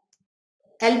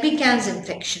albicans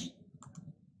infection.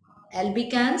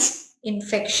 Albicans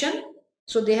infection.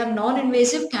 So they have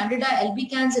non-invasive candida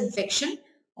albicans infection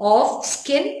of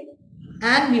skin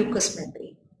and mucous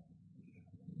membrane.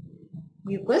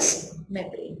 Mucous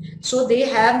membrane. So they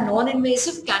have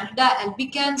non-invasive candida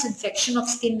albicans infection of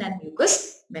skin and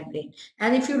mucous membrane.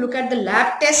 And if you look at the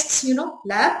lab tests,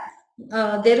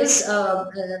 there is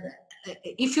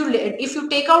if you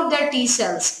take out their T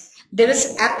cells, there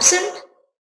is absent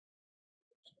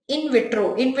in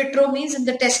vitro. In vitro means in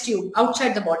the test tube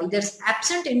outside the body. There's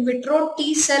absent in vitro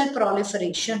T cell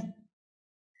proliferation.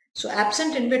 So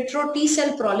absent in vitro T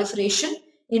cell proliferation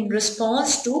in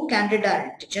response to candida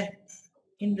antigen.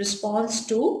 In response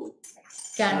to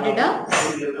candida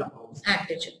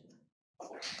antigen.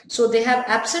 So they have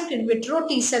absent in vitro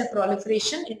T cell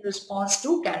proliferation in response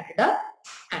to candida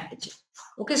antigen.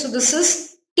 Okay, so this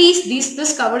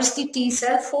covers the T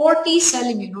cell, 4 T cell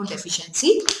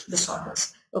immunodeficiency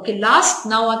disorders. Okay, last,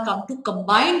 now I come to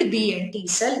combined B and T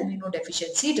cell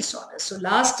immunodeficiency disorders. So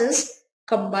last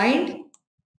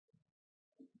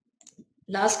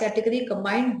category,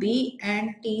 combined B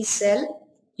and T cell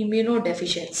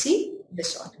immunodeficiency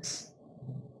disorders.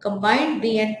 Combined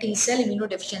B and T cell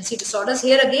immunodeficiency disorders.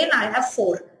 Here again I have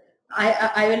 4.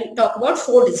 I will talk about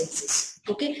 4 diseases.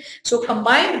 Okay, so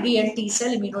combined B and T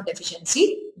cell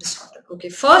immunodeficiency disorder. Okay,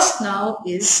 first now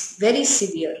is very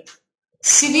severe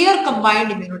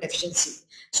combined immunodeficiency.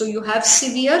 So you have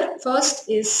first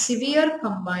is severe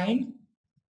combined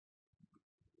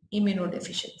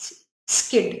immunodeficiency,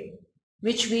 SCID,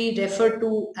 which we refer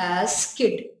to as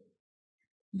SCID.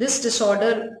 This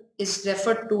disorder is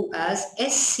referred to as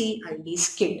SCID,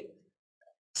 SCID.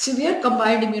 Severe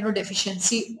combined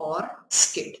immunodeficiency or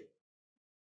SCID.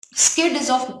 SCID is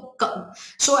of,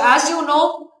 so as you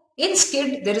know, in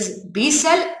SCID there is B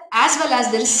cell as well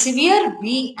as there is severe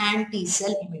B and T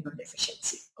cell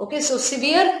immunodeficiency. Okay, so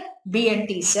severe B and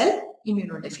T cell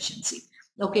immunodeficiency.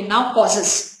 Okay, now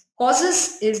causes.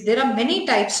 Causes is, there are many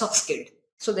types of SCID.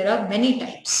 So there are many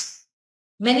types.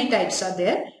 Many types are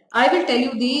there. I will tell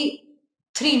you the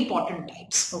 3 important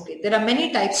types. Okay, there are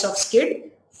many types of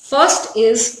SCID. First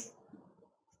is,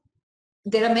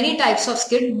 there are many types of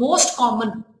SCID. Most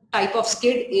common type of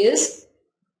SCID is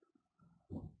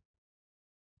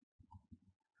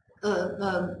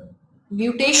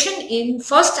mutation in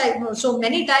first type. So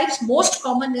many types. Most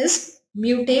common is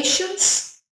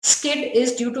mutations. SCID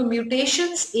is due to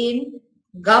mutations in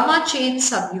gamma chain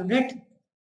subunit.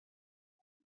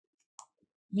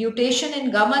 Mutation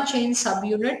in gamma chain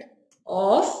subunit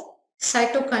of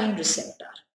cytokine receptor.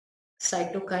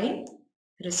 Cytokine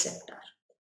receptor.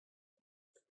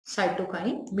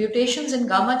 Cytokine. Mutations in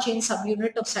gamma chain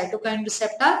subunit of cytokine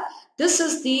receptor. This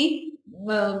is the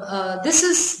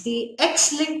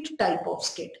X-linked type of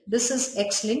SCID. This is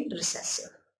X-linked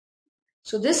recessive.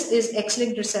 So this is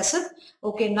X-linked recessive.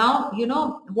 Okay, now you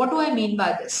know what do I mean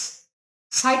by this?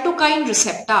 Cytokine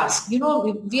receptors. You know,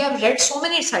 we have read so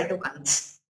many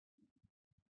cytokines.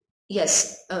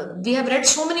 Yes, we have read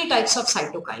so many types of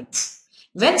cytokines.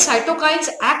 When cytokines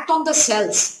act on the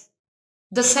cells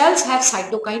have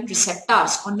cytokine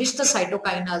receptors on which the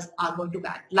cytokines are going to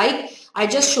act. Like I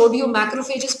just showed you,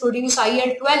 macrophages produce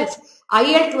IL-12.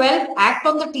 IL-12 act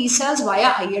on the T cells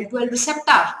via IL-12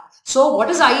 receptor. So what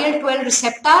is IL-12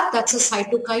 receptor? That's a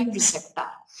cytokine receptor.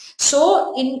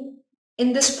 So in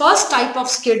this first type of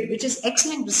SCID, which is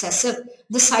X-linked recessive,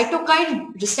 the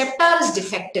cytokine receptor is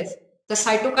defective. The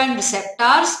cytokine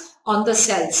receptors on the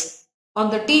cells, on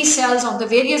the T cells, on the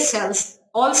various cells,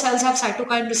 all cells have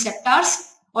cytokine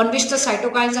receptors on which the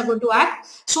cytokines are going to act.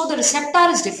 So the receptor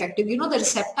is defective. You know, the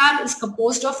receptor is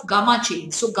composed of gamma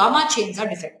chains. So gamma chains are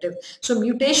defective. So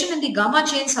mutation in the gamma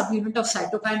chain subunit of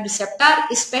cytokine receptor,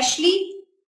 especially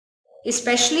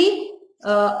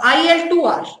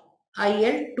IL-2R.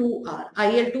 IL-2R.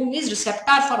 IL-2 means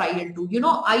receptor for IL-2. You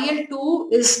know,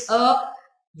 IL-2 is a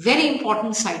very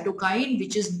important cytokine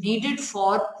which is needed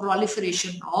for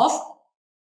proliferation of.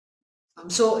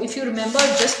 So if you remember,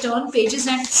 just turn pages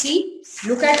and see,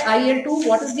 look at IL-2.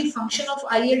 What is the function of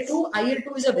IL-2?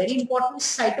 IL-2 is a very important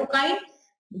cytokine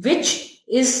which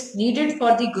is needed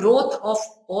for the growth of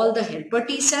all the helper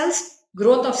T cells,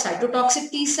 growth of cytotoxic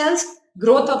T cells,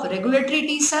 growth of regulatory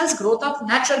T cells, growth of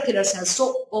natural killer cells.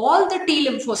 So all the T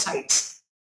lymphocytes,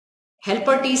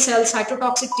 helper T cells,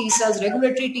 cytotoxic T cells,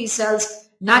 regulatory T cells,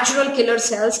 natural killer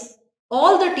cells,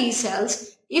 all the T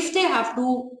cells, if they have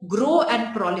to grow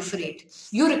and proliferate,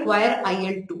 you require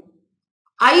IL-2.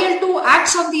 IL-2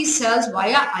 acts on these cells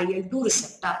via IL-2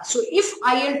 receptor. So if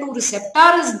IL-2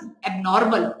 receptor is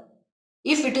abnormal,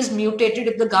 if it is mutated,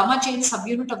 if the gamma chain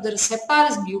subunit of the receptor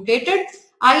is mutated,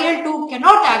 IL-2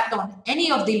 cannot act on any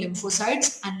of the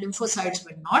lymphocytes and lymphocytes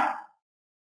will not.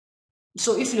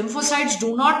 So if lymphocytes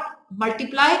do not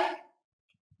multiply,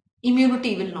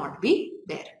 immunity will not be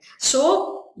there.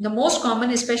 So the most common,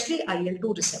 especially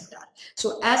IL-2 receptor.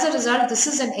 So as a result, this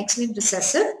is an X-linked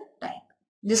recessive type.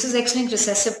 This is X-linked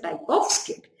recessive type of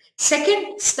SCID.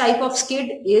 Second type of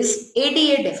SCID is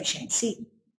ADA deficiency,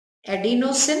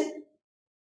 adenosine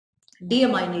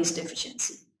deaminase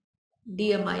deficiency.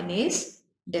 Deaminase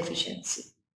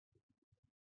deficiency.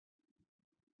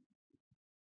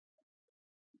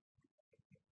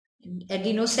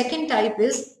 Second type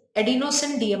is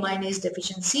adenosine deaminase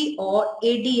deficiency or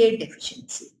ADA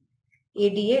deficiency.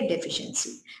 ADA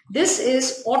deficiency. This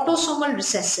is autosomal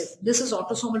recessive. This is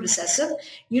autosomal recessive.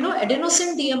 You know,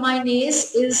 adenosine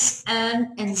deaminase is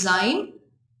an enzyme.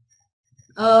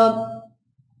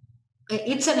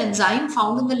 It's an enzyme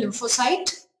found in the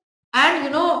lymphocyte. And you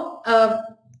know,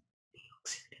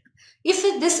 if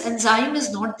this enzyme is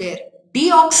not there,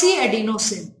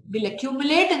 deoxyadenosine will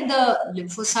accumulate in the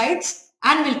lymphocytes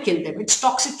and will kill them. It's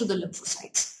toxic to the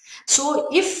lymphocytes. So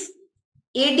if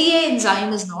ADA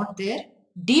enzyme is not there,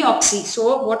 deoxy,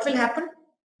 so what will happen?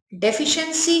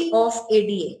 Deficiency of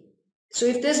ADA. So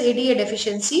if there's ADA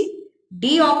deficiency,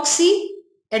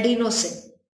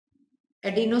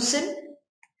 deoxyadenosine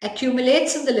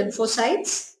accumulates in the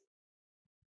lymphocytes,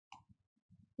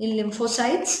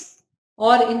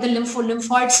 or in the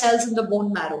lymphoid cells in the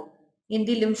bone marrow, in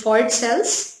the lymphoid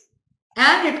cells,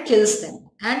 and it kills them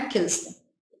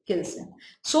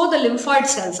So the lymphoid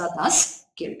cells are thus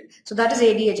killed. So that is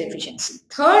ADA deficiency.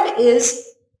 Third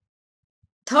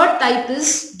type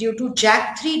is due to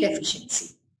JAK3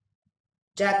 deficiency.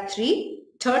 Third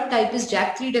type is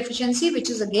JAK3 deficiency, which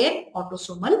is again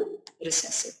autosomal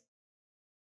recessive,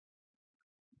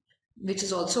 which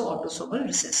is also autosomal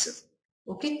recessive.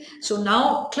 Okay, so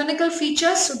now clinical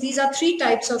features. So these are three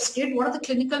types of SCID. What are the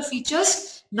clinical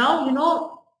features? Now, you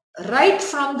know, right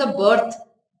from the birth,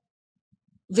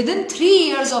 within 3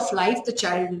 years of life, the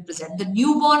child will present. The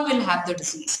newborn will have the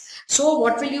disease. So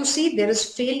what will you see? There is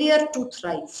failure to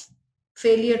thrive.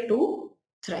 Failure to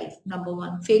thrive. Number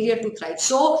one, failure to thrive.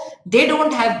 So they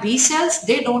don't have B cells,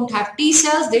 they don't have T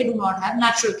cells, they do not have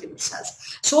natural killer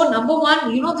cells. So number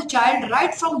one, you know, the child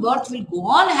right from birth will go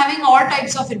on having all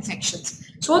types of infections.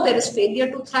 So there is failure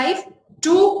to thrive.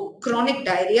 2, chronic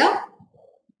diarrhea.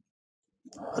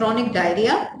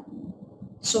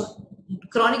 So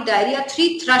chronic diarrhea.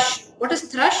 3, thrush. What is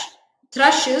thrush?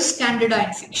 Thrush is candida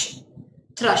infection.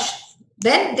 Thrush.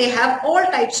 Then they have all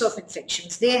types of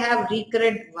infections. They have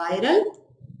recurrent viral,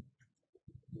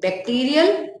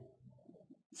 bacterial,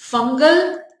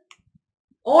 fungal,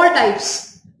 all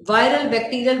types, viral,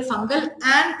 bacterial, fungal,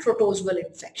 and protozoal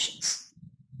infections.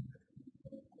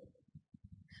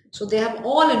 So they have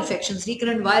all infections,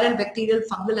 recurrent viral, bacterial,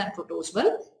 fungal, and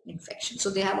protozoal infections. So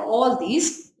they have all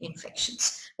these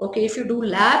infections. Okay, if you do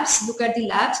labs, look at the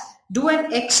labs. Do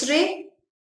an X-ray,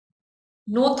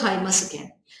 no thymus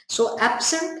again. So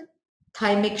absent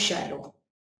thymic shadow.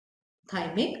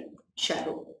 Thymic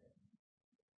shadow.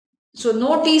 So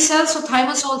no T cells, so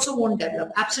thymus also won't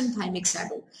develop. Absent thymic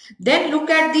shadow. Then look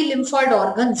at the lymphoid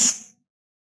organs.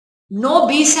 No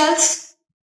B cells.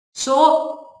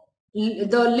 So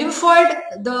the lymphoid,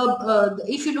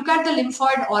 if you look at the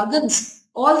lymphoid organs,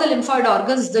 all the lymphoid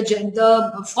organs,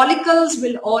 the follicles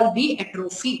will all be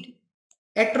atrophied.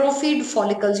 Atrophied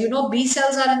follicles. You know, B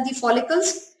cells are in the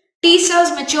follicles. T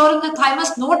cells mature in the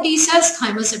thymus. No T cells,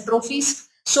 thymus atrophies.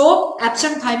 So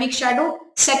absent thymic shadow.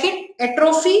 Second,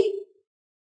 atrophy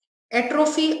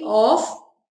of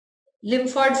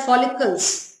lymphoid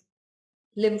follicles.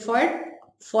 Lymphoid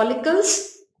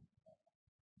follicles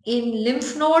in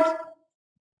lymph node,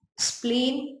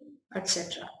 spleen,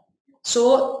 etc.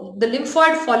 So the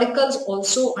lymphoid follicles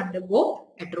also undergo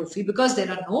atrophy because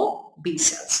there are no B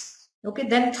cells. Okay,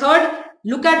 then third,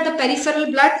 look at the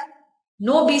peripheral blood.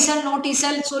 No B cell, no T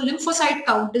cell. So lymphocyte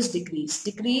count is decreased.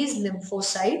 Decrease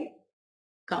lymphocyte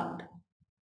count.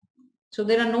 So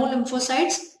there are no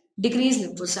lymphocytes, decrease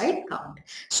lymphocyte count.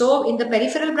 So in the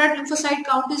peripheral blood, lymphocyte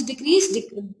count is decreased.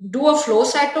 Do a flow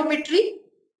cytometry.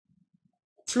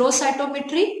 Flow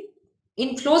cytometry.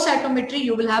 In flow cytometry,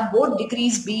 you will have both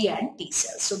decreased B and T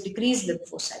cells. So decreased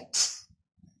lymphocytes.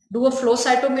 Do a flow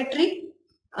cytometry.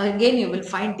 Again, you will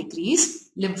find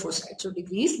decreased lymphocytes. So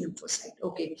decreased lymphocyte.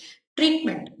 Okay.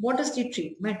 Treatment. What is the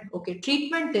treatment? Okay.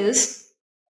 Treatment is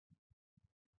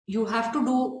you have to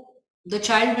do, the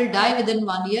child will die within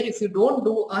 1 year if you don't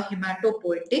do a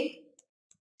hematopoietic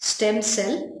stem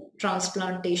cell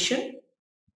transplantation.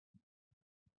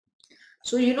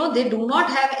 So, you know, they do not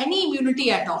have any immunity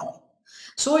at all.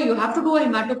 So you have to do a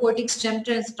hematopoietic stem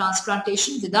cell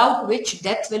transplantation, without which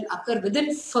death will occur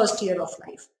within first year of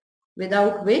life.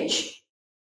 Without which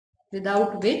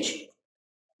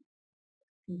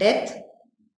death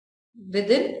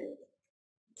within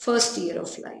first year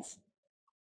of life.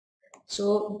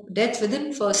 So death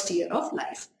within first year of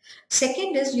life.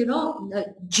 Second is, you know,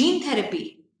 gene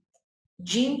therapy.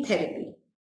 Gene therapy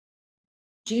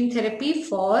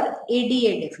for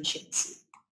ADA deficiency.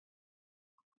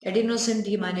 Adenosine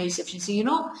deaminase deficiency. You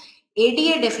know,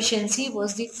 ADA deficiency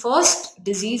was the first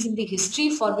disease in the history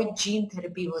for which gene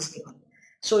therapy was given.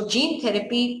 So gene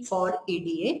therapy for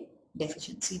ADA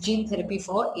deficiency. Gene therapy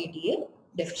for ADA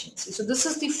deficiency. So this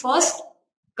is the first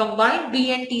combined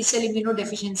B and T cell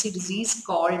immunodeficiency disease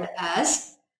called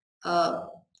as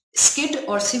SCID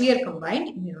or severe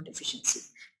combined immunodeficiency.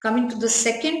 Coming to the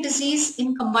second disease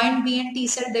in combined B and T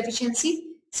cell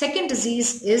deficiency, second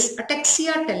disease is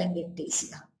ataxia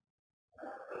telangiectasia.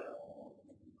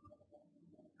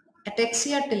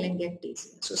 Ataxia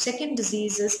telangiectasia. So second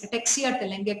disease is ataxia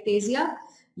telangiectasia,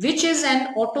 which is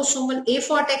an autosomal, A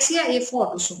for ataxia, A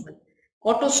for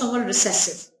autosomal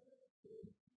recessive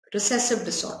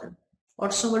disorder.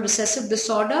 Autosomal recessive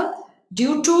disorder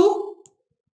due to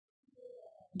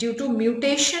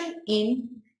mutation in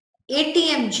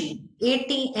ATM gene.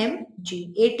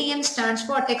 ATM stands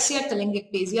for ataxia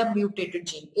telangiectasia mutated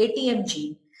gene. ATM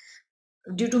gene,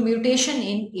 due to mutation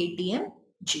in ATM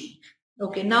gene.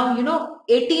 Okay, now you know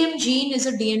ATM gene is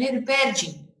a DNA repair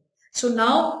gene. So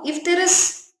now if there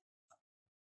is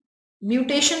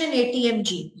mutation in ATM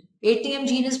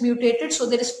gene is mutated, so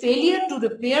there is failure to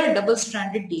repair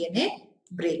double-stranded DNA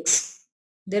breaks.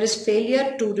 There is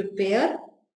failure to repair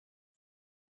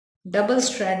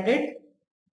double-stranded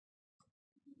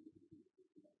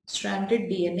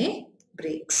DNA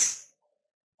breaks.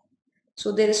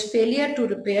 So there is failure to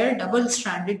repair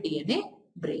double-stranded DNA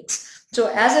breaks. So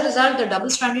as a result, the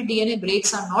double-stranded DNA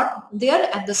breaks are not there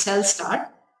and the cells start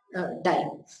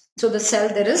dying. So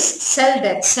there is cell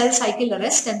death, cell cycle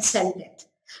arrest and cell death.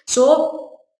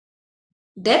 So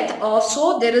death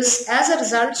also there is, as a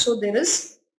result, so there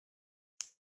is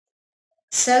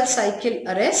cell cycle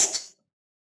arrest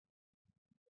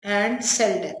and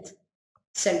cell death.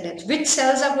 Which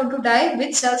cells are going to die?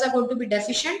 Which cells are going to be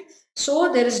deficient?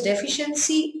 So there is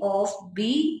deficiency of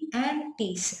B and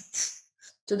T cells.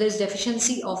 So there is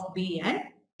deficiency of B and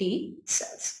T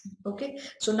cells. Okay.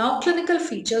 So now clinical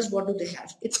features, what do they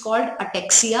have? It's called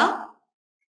ataxia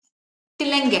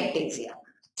telangiectasia.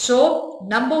 So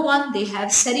number one, they have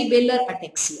cerebellar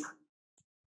ataxia.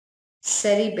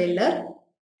 Cerebellar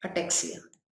ataxia.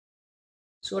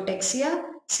 So ataxia.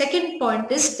 Second point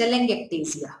is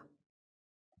telangiectasia.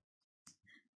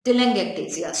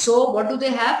 Telangiectasia. So what do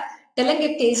they have?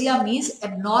 Telangiectasia means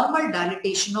abnormal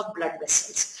dilatation of blood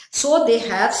vessels. So they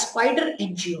have spider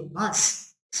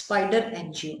angiomas. Spider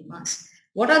angiomas.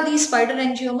 What are these spider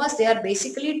angiomas? They are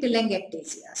basically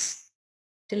telangiectasias.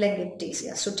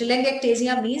 Telangiectasia. So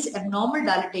telangiectasia means abnormal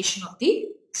dilatation of the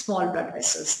small blood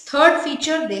vessels. Third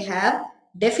feature, they have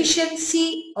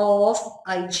deficiency of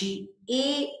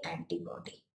IgA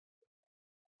antibody.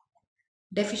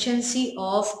 Deficiency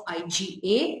of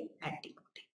IgA antibody.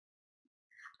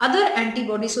 Other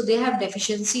antibodies, so they have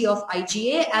deficiency of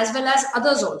IgA as well as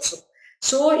others also.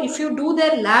 So if you do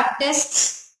their lab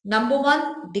tests, number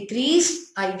one,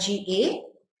 decreased IgA.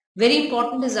 Very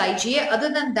important is IgA. Other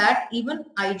than that, even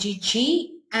IgG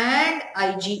and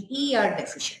IgE are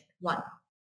deficient. 1.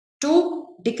 2.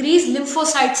 Decreased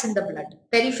lymphocytes in the blood.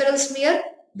 Peripheral smear,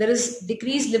 there is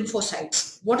decreased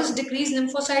lymphocytes. What is decreased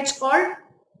lymphocytes called?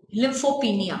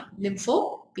 Lymphopenia.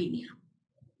 Lymphopenia.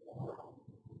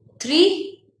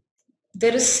 3.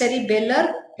 There is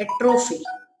cerebellar atrophy.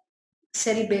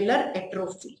 Cerebellar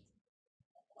atrophy.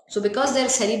 So because their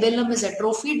cerebellum is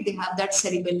atrophied, they have that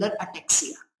cerebellar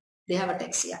ataxia. They have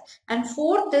ataxia. And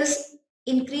fourth is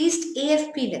increased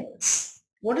AFP levels.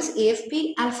 What is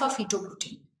AFP? Alpha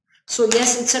fetoprotein. So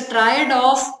yes, it's a triad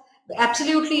of,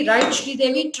 absolutely right, Shri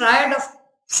Devi, triad of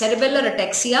cerebellar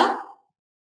ataxia,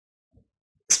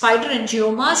 spider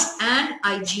angiomas and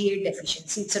IgA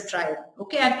deficiency. It's a triad.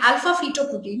 Okay, and alpha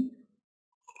fetoprotein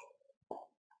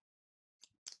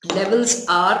levels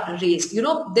are raised. You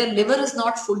know, their liver is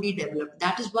not fully developed.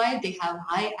 That is why they have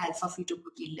high alpha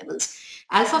fetoprotein levels.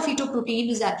 Alpha fetoprotein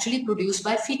is actually produced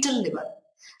by fetal liver.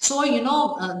 So, in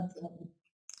a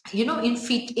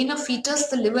fetus,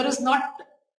 the liver is not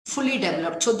fully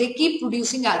developed. So they keep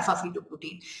producing alpha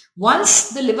fetoprotein. Once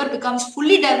the liver becomes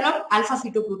fully developed, alpha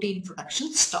fetoprotein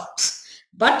production stops.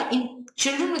 But in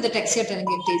children with ataxia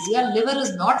telangiectasia, liver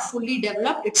is not fully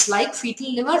developed. It's like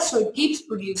fetal liver, so it keeps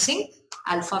producing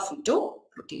alpha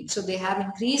fetoprotein. So they have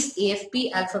increased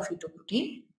AFP alpha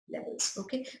fetoprotein levels.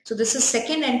 Okay, so this is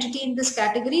second entity in this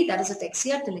category, that is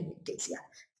ataxia telangiectasia.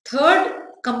 Third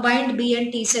combined B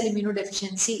and T cell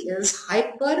immunodeficiency is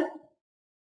hyper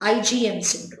IgM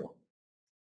syndrome.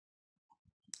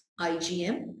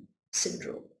 IgM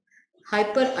syndrome.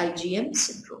 Hyper IgM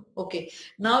syndrome. Okay.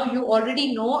 Now you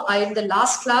already know, in the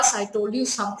last class I told you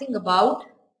something about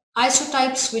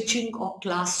isotype switching or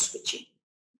class switching.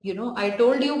 You know, I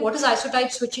told you what is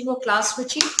isotype switching or class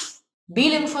switching. B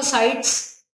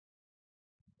lymphocytes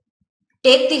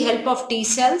take the help of T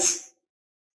cells.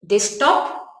 They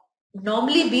stop.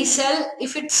 Normally B cell,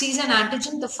 if it sees an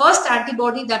antigen, the first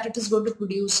antibody that it is going to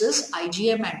produce is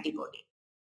IgM antibody.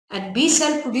 And B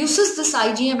cell produces this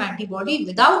IgM antibody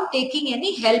without taking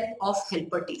any help of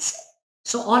helper T cell.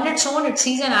 So on its own, it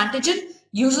sees an antigen,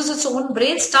 uses its own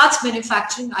brain, starts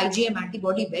manufacturing IgM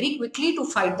antibody very quickly to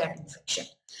fight that infection.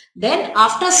 Then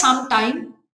after some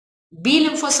time, B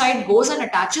lymphocyte goes and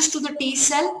attaches to the T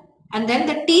cell, and then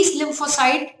the T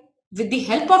lymphocyte, with the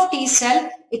help of T cell,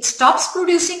 it stops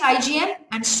producing IgM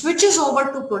and switches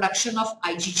over to production of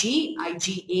IgG,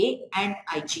 IgA and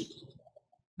IgE.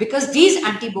 Because these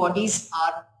antibodies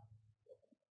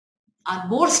are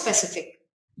more specific,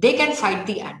 they can fight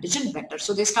the antigen better.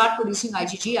 So they start producing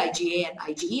IgG, IgA and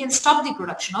IgE and stop the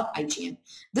production of IgM.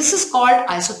 This is called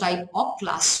isotype or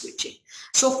class switching.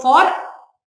 So for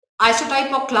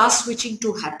isotype or class switching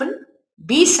to happen,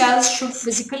 B cells should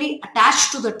physically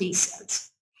attach to the T cells.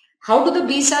 How do the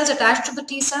B cells attach to the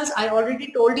T cells? I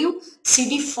already told you,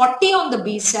 CD40 on the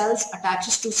B cells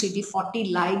attaches to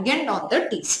CD40 ligand on the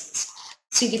T cells.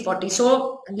 CD40.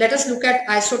 So let us look at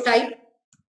isotype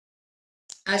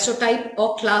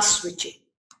or class switching.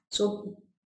 So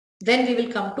then we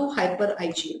will come to hyper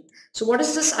IgM. So what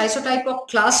is this isotype of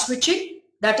class switching?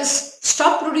 That is,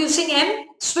 stop producing M,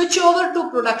 switch over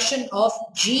to production of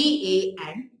G, A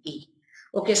and E.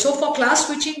 Okay, so for class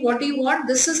switching, what do you want?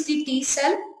 This is the T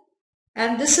cell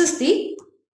and this is the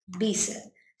B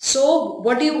cell. So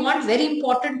what do you want? Very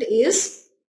important is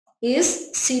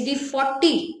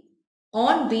CD40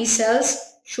 on B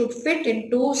cells should fit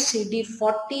into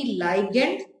CD40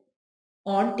 ligand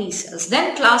on T cells.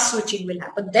 Then class switching will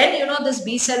happen. Then, you know, this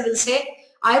B cell will say,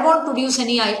 I won't produce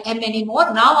any M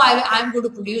anymore. Now I am going to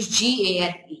produce G, A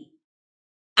and E.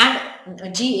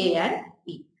 And G, A and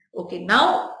E. Okay,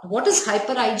 now what is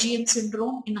hyper IgM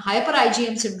syndrome? In hyper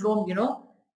IgM syndrome, you know,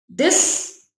 there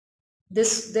is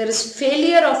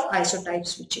failure of isotype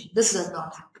switching. This does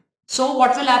not happen. So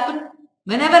what will happen?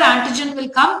 Whenever antigen will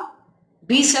come,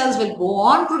 B cells will go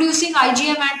on producing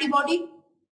IgM antibody,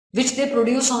 which they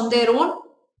produce on their own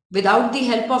without the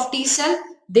help of T cell.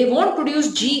 They won't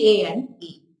produce G, A and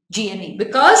E,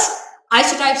 because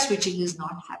isotype switching is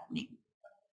not happening.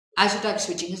 Isotype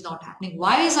switching is not happening.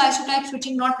 Why is isotype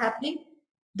switching not happening?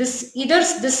 Either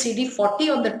this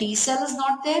CD40 on the T cell is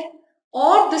not there,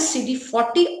 or the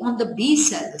CD40 on the B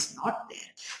cell is not there.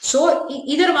 So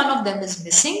either one of them is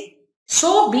missing.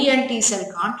 So B and T cell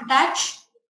can't attach.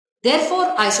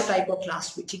 Therefore, isotype or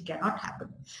class switching cannot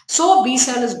happen. So B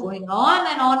cell is going on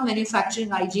and on manufacturing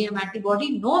IgM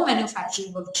antibody, no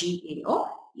manufacturing of GA or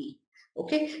E.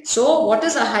 Okay. So what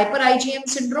is a hyper IgM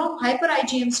syndrome? Hyper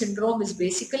IgM syndrome is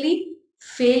basically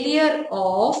failure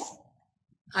of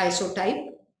isotype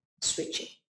switching.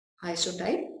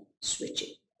 Isotype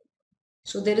switching.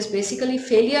 So there is basically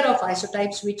failure of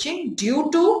isotype switching due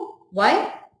to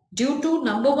why? Due to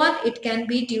number one, it can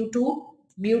be due to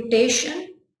mutation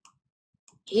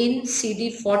in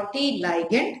CD40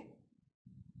 ligand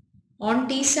on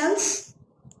T cells.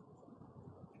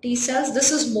 T cells,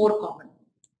 this is more common.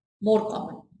 More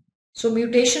common. So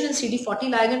mutation in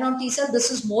CD40 ligand on T cell,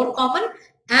 this is more common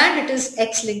and it is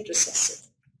X-linked recessive.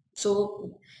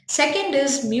 So second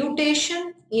is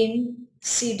mutation in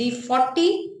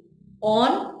CD40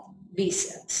 on B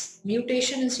cells.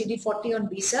 Mutation in CD40 on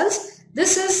B cells.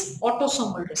 This is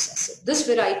autosomal recessive. This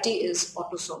variety is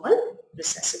autosomal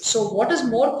recessive. So what is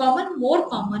more common? More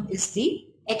common is the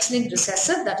X-linked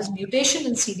recessive, that is mutation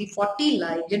in CD40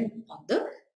 ligand on the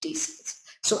T cells.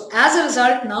 So as a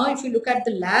result, now if you look at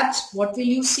the labs, what will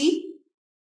you see?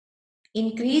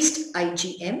 Increased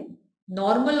IgM,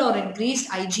 normal or increased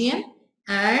IgM,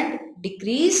 and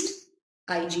decreased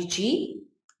IgG,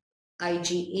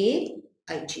 IgA,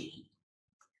 IgE.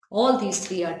 All these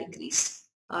three are decreased.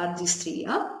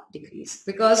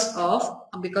 Because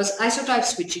isotype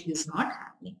switching is not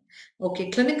happening. Okay,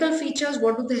 clinical features,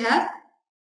 what do they have?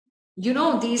 You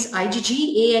know, these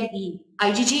IgG, A and E.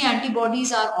 IgG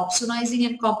antibodies are opsonizing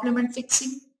and complement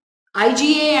fixing.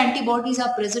 IgA antibodies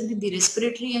are present in the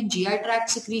respiratory and GI tract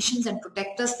secretions and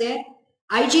protect us there.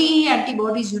 IgE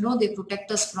antibodies, you know, they protect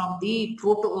us from the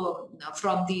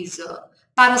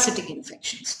parasitic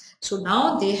infections. So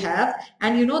now they have,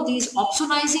 and you know, these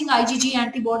opsonizing IgG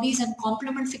antibodies and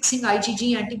complement fixing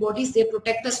IgG antibodies, they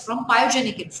protect us from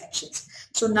pyogenic infections.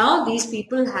 So now these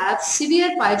people have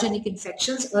severe pyogenic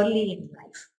infections early in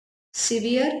life.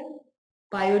 Severe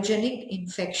pyogenic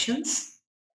infections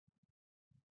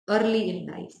early in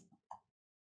life.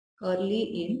 Early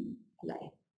in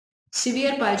life.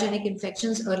 Severe pyogenic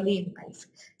infections early in life.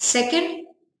 Second,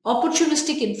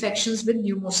 opportunistic infections with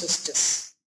pneumocystis.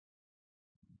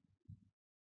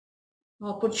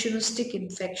 Opportunistic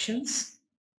infections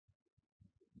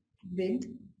with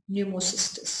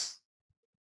pneumocystis.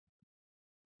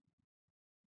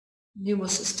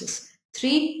 Pneumocystis.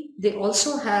 3. They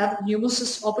also have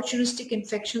opportunistic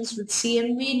infections with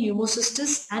CMV,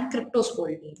 pneumocystis, and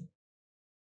cryptosporidium.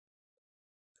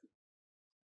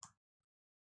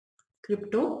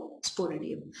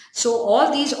 Cryptosporidium. So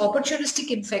all these opportunistic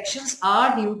infections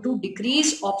are due to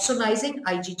decreased opsonizing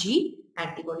IgG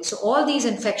antibodies. So all these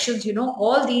infections, you know,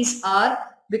 all these are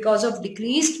because of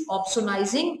decreased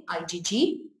opsonizing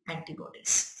IgG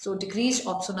antibodies. So decreased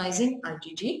opsonizing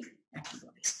IgG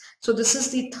antibodies. So this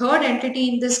is the third entity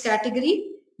in this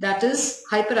category, that is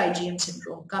hyper IgM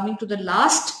syndrome. Coming to the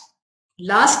last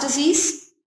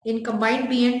disease in combined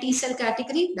B and T cell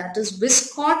category, that is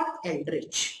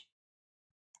Wiskott-Eldridge.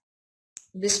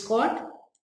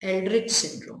 Wiskott-Eldridge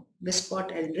syndrome.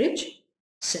 Wiskott-Eldridge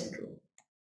syndrome.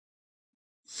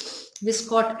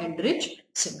 Wiskott-Eldridge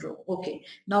syndrome. Okay.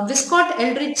 Now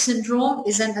Wiskott-Eldridge syndrome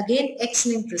is an again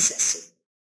X-linked recessive.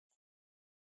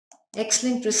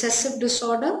 X-linked recessive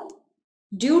disorder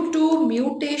due to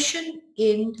mutation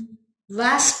in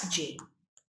WASP gene.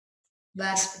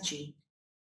 WASP gene.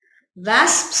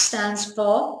 WASP stands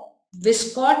for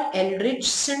Wiskott-Eldridge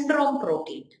syndrome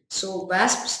protein. So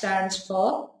WASP stands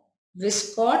for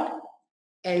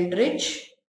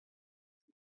Wiskott-Eldridge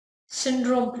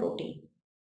syndrome protein.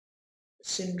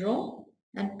 Syndrome,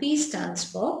 and P stands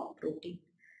for protein.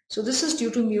 So this is due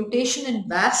to mutation in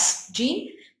WASP gene.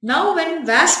 Now when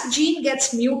WASP gene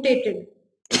gets mutated,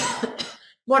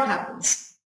 what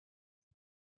happens?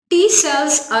 T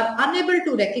cells are unable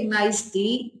to recognize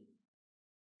the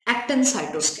actin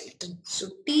cytoskeleton. So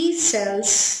T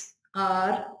cells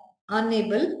are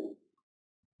unable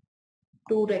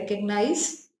to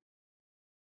recognize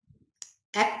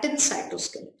actin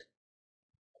cytoskeleton.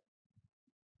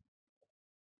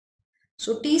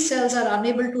 So T cells are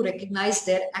unable to recognize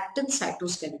their actin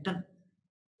cytoskeleton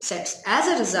sets. As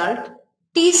a result,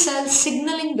 T cell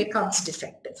signaling becomes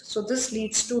defective. So this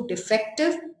leads to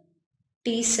defective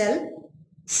T cell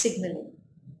signaling.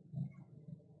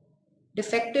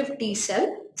 Defective T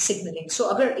cell signaling.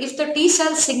 So if the T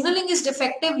cell signaling is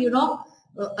defective, you know,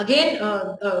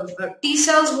 T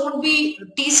cells will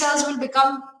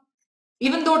become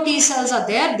Even though T cells are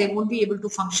there, they won't be able to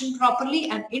function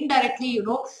properly, and indirectly,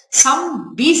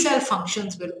 some B cell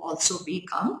functions will also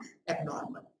become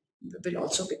abnormal.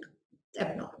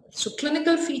 So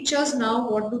clinical features now,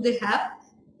 what do they have?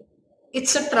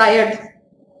 It's a triad.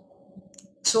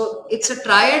 So it's a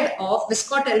triad of,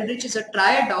 Viscott-Eldridge is a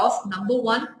triad of, number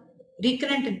one,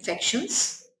 recurrent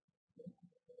infections.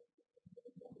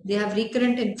 They have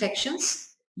recurrent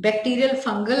infections, bacterial,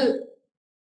 fungal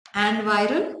and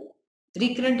viral.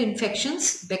 Recurrent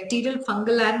infections, bacterial,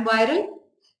 fungal and viral.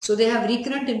 So they have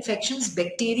recurrent infections,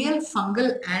 bacterial,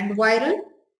 fungal and viral.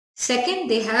 Second,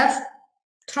 they have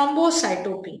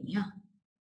thrombocytopenia.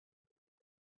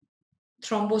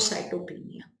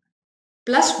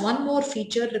 Plus one more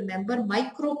feature, remember,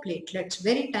 microplatelets,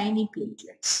 very tiny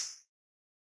platelets.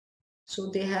 So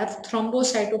they have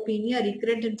thrombocytopenia,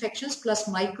 recurrent infections, plus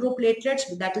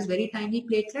microplatelets, that is very tiny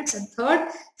platelets. And third,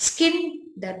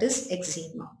 skin, that is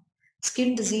eczema.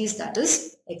 Skin disease, that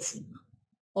is eczema.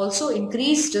 Also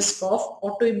increased risk of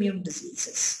autoimmune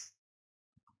diseases.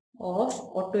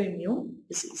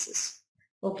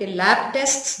 Okay, lab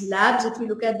tests, labs, if you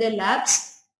look at their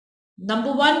labs,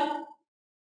 number one,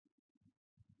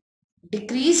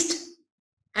 decreased,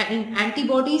 and in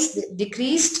antibodies,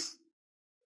 decreased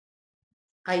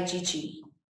IgG.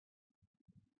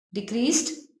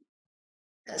 Decreased,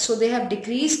 so they have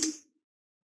decreased,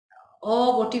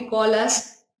 or what you call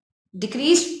as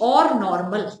decreased or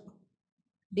normal.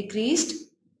 Decreased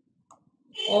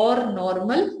or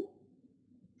normal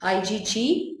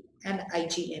IgG and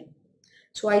IgM.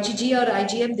 So IgG or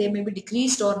IgM, they may be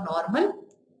decreased or normal.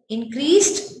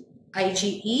 Increased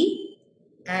IgE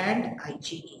and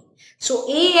IgE. So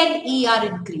A and E are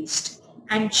increased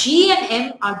and G and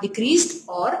M are decreased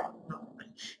or normal.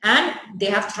 And they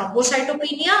have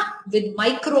thrombocytopenia with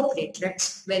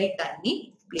microplatelets, very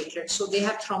tiny platelets. So they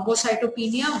have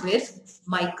thrombocytopenia with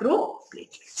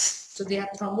microplatelets.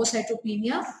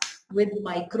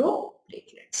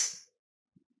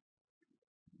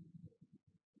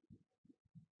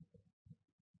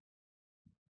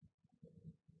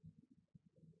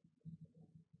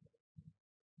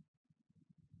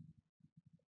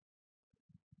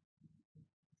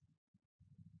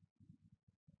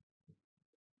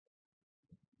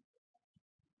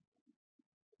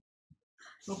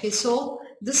 Okay, so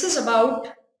this is about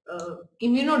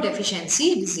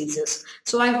immunodeficiency diseases.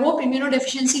 So I hope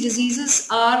immunodeficiency diseases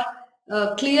are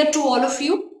clear to all of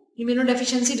you.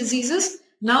 Immunodeficiency diseases.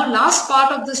 Now last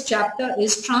part of this chapter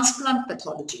is transplant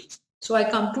pathology. So I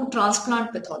come to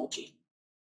transplant pathology.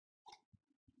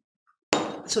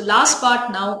 So last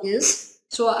part now is,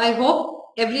 so I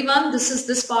hope everyone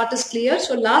this part is clear.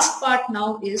 So last part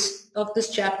now is of this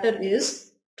chapter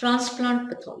is transplant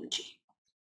pathology.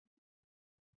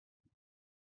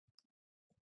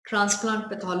 Transplant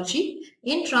pathology.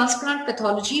 In transplant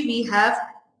pathology, we have,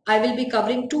 I will be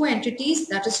covering two entities,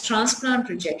 that is transplant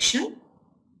rejection,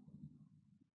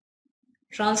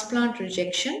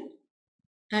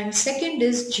 and second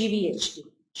is GVHD.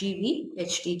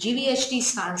 GVHD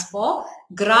stands for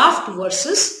graft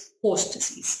versus host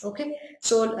disease. Okay,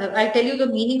 so I'll tell you the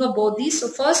meaning of both these. So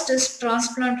first is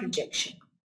transplant rejection.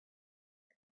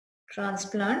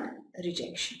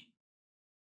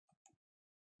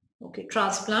 Okay,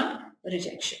 transplant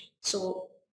rejection. So,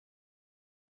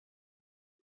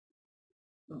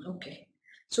 okay.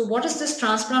 So what is this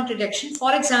transplant rejection?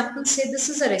 For example, say this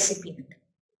is a recipient.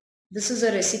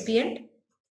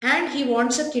 And he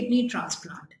wants a kidney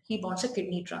transplant.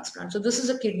 So this is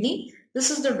a kidney.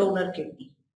 This is the donor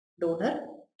kidney.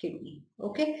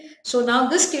 Okay. So now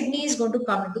this kidney is going to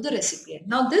come into the recipient.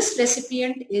 Now this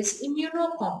recipient is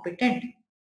immunocompetent.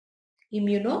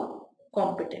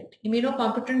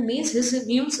 Immunocompetent means his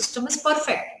immune system is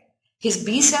perfect. His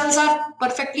B cells are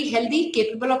perfectly healthy,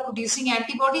 capable of producing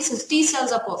antibodies. His T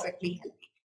cells are perfectly healthy,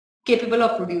 capable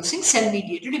of producing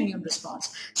cell-mediated immune response.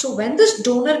 So when this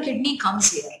donor kidney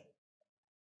comes here,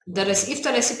 if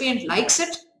the recipient likes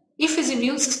it, if his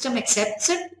immune system accepts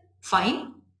it,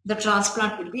 fine, the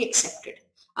transplant will be accepted.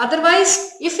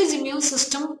 Otherwise, if his immune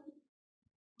system,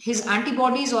 his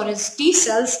antibodies or his T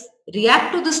cells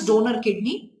react to this donor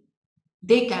kidney,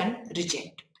 they can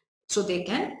reject it. So they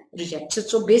can reject it.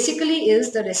 So basically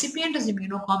is the recipient is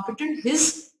immunocompetent,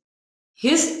 his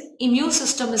immune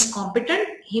system is competent,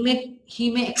 he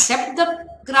may accept the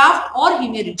graft or he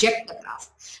may reject the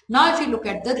graft. Now if you look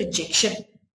at the rejection,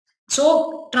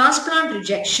 so transplant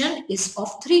rejection is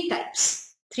of three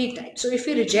types. So if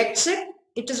he rejects it,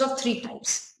 it is of three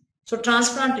types. So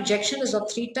transplant rejection is of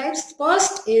three types.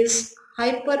 First is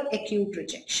hyperacute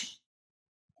rejection.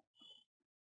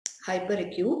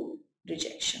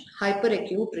 rejection.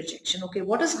 Hyperacute rejection. Okay,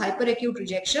 what is hyperacute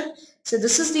rejection? So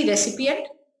this is the recipient.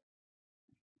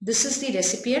 This is the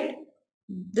recipient.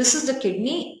 This is the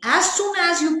kidney. As soon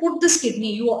as you put this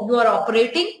kidney, you are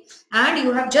operating and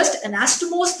you have just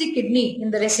anastomosed the kidney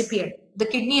in the recipient. The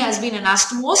kidney has been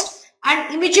anastomosed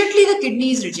and immediately the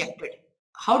kidney is rejected.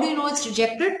 How do you know it's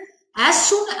rejected? As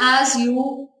soon as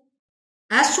you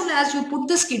put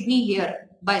this kidney here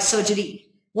by surgery,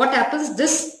 what happens?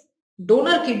 This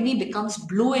donor kidney becomes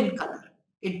blue in color.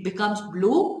 It becomes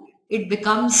blue, it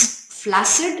becomes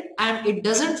flaccid, and it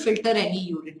doesn't filter any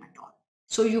urine at all.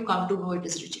 So you come to know it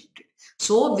is rejected.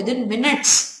 So within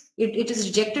minutes, it is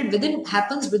rejected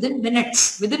happens within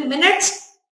minutes. Within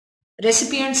minutes,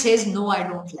 recipient says, no, I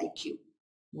don't like you.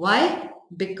 Why?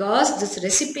 Because this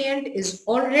recipient is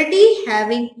already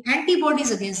having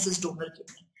antibodies against this donor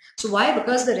kidney. So why?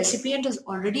 Because the recipient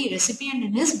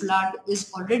in his blood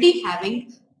is already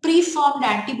having preformed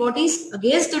antibodies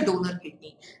against the donor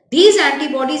kidney. These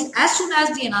antibodies, as soon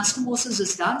as the anastomosis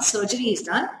is done, surgery is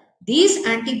done, these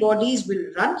antibodies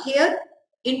will run here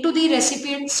into the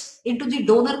into the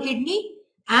donor kidney,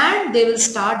 and they will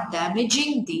start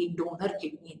damaging the donor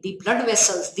kidney, the blood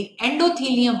vessels, the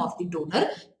endothelium of the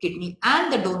donor kidney,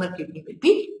 and the donor kidney will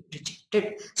be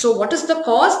rejected. So what is the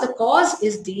cause? The cause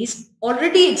is these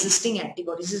already existing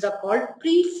antibodies. These are called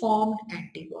preformed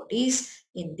antibodies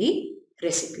in the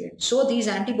recipient. So these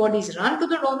antibodies run to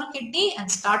the donor kidney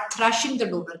and start thrashing the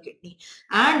donor kidney,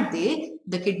 and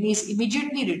the kidney is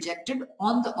immediately rejected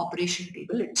on the operation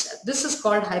table itself. This is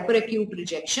called hyperacute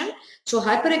rejection. So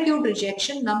hyperacute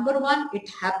rejection, number one, it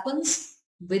happens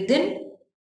within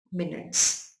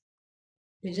minutes.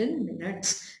 Within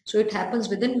minutes. So it happens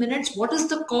within minutes. What is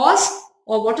the cause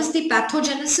or what is the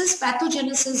pathogenesis?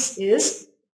 Pathogenesis is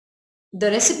the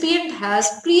recipient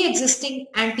has pre-existing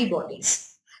antibodies.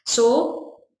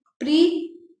 So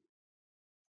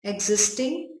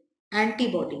pre-existing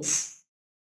antibodies,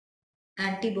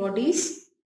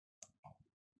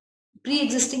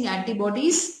 pre-existing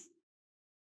antibodies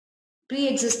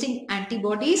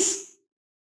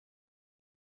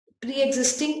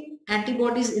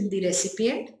in the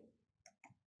recipient,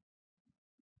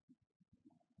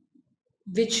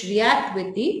 which react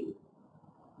with the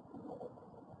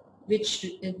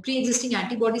pre-existing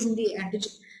antibodies in the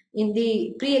antigen in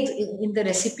the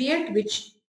recipient,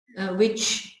 which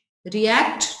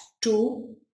react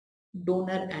to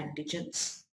donor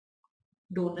antigens.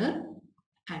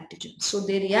 So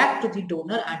they react to the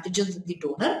donor antigens in the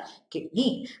donor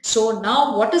kidney. So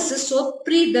now what is this? So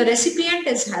the recipient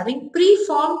is having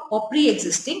preformed or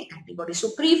pre-existing antibodies.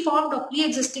 So preformed or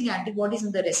pre-existing antibodies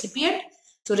in the recipient.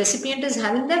 So recipient is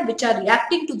having them, which are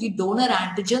reacting to the donor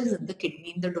antigens in the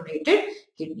kidney, in the donated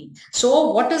kidney.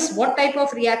 So what type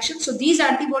of reaction? So these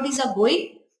antibodies are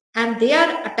going and they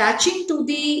are attaching to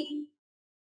the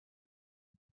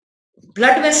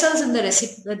blood vessels in the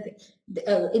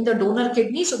in the donor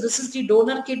kidney. So this is the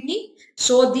donor kidney.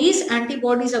 So these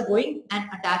antibodies are going and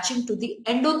attaching to the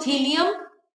endothelium,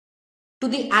 to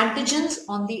the antigens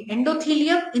on the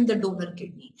endothelium in the donor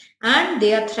kidney, and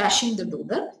they are thrashing the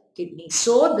donor kidney.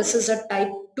 So this is a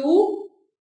type 2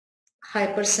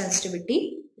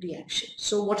 hypersensitivity reaction.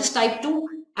 So what is type 2?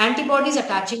 Antibodies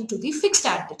attaching to the fixed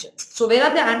antigens. So where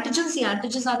are the antigens? The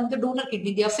antigens are in the donor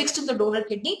kidney. They are fixed in the donor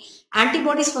kidney.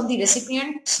 Antibodies from the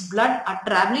recipient's blood are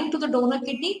traveling to the donor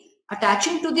kidney,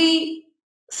 attaching to the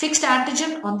fixed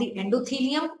antigen on the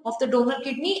endothelium of the donor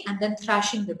kidney, and then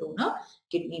thrashing the donor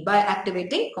kidney by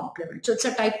activating complement. So it's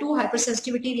a type 2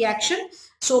 hypersensitivity reaction.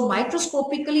 So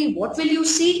microscopically, what will you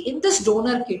see in this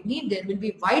donor kidney? There will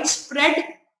be widespread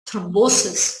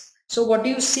thrombosis. So what do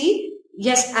you see?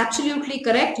 Yes, absolutely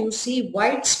correct. You see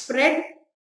widespread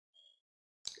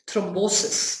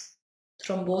thrombosis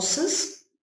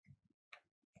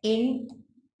in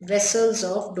vessels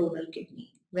of donor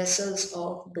kidney.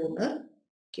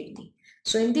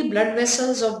 So in the blood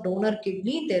vessels of donor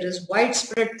kidney, there is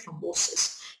widespread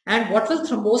thrombosis. And what will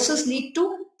thrombosis lead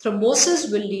to?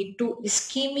 Thrombosis will lead to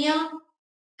ischemia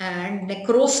and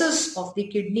necrosis of the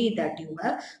kidney that you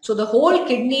have. So the whole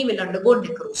kidney will undergo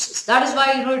necrosis. That is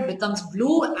why it becomes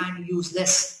blue and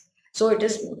useless. So it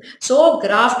is. So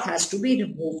graft has to be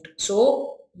removed.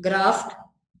 So graft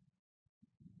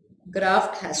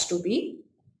has to be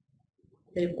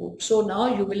removed. So now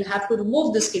you will have to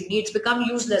remove this kidney. It's become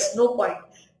useless. No point.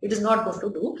 It is not going to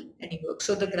do any work.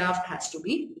 So the graft has to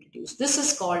be reduced. This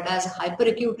is called as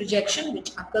hyperacute rejection,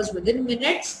 which occurs within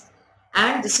minutes,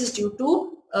 and this is due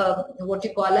to what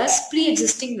you call as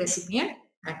pre-existing recipient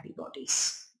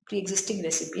antibodies. Okay,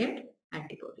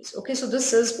 so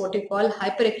this is what you call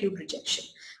hyperacute rejection.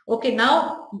 Okay,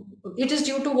 now it is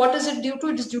due to, what is it due to?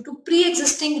 It is due to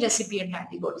pre-existing recipient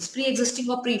antibodies, pre-existing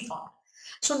or preformed.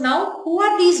 So now who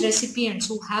are these recipients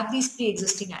who have these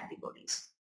pre-existing antibodies?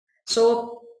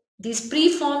 So these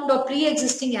preformed or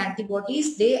pre-existing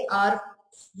antibodies, they are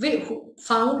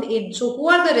found in, so who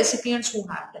are the recipients who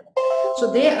have them?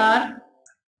 So they are,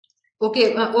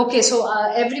 okay, okay, so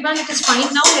everyone, it is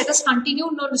fine now. Let us continue.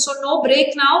 No, so no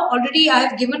break now. Already I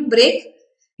have given break.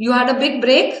 You had a big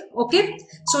break. Okay.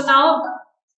 So now,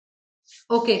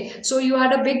 okay, so you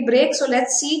had a big break. So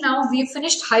let's see now. We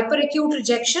finished hyperacute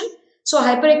rejection. So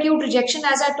hyperacute rejection,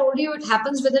 as I told you, it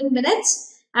happens within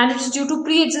minutes, and it is due to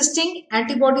pre-existing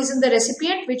antibodies in the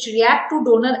recipient which react to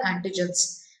donor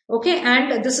antigens. Okay,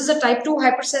 and this is a type 2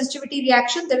 hypersensitivity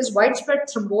reaction. There is widespread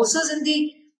thrombosis in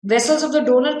the vessels of the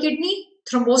donor kidney.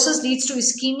 Thrombosis leads to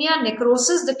ischemia,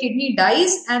 necrosis, the kidney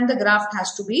dies, and the graft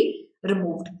has to be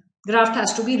removed. Graft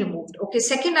has to be removed. Okay,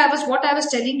 second, what I was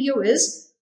telling you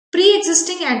is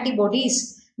pre-existing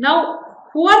antibodies. Now,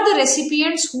 who are the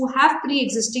recipients who have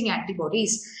pre-existing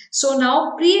antibodies? So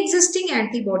now pre-existing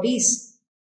antibodies,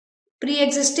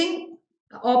 pre-existing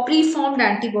or preformed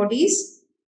antibodies.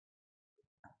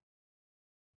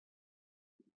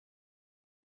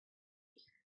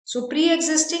 So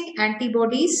pre-existing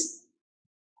antibodies,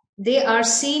 they are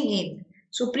seen in.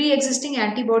 So pre-existing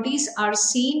antibodies are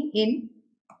seen in,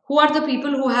 who are the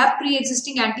people who have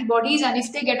pre-existing antibodies, and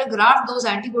if they get a graft, those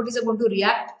antibodies are going to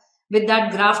react with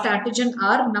that graft antigen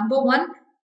are, number one,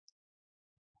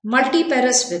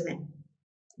 multiparous women.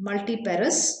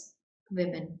 Multiparous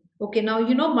women. Okay, now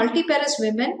you know multiparous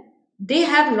women, they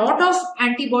have lot of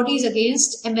antibodies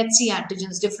against MHC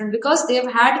antigens, different, because they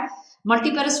have had,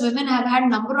 multiparous women have had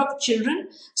number of children,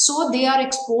 so they are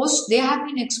exposed, they have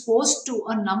been exposed to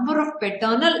a number of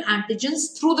paternal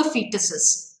antigens through the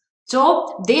fetuses.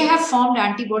 So they have formed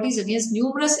antibodies against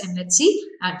numerous MHC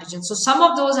antigens. So some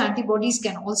of those antibodies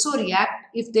can also react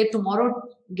if they tomorrow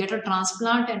get a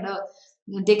transplant, and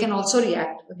they can also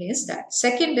react against that.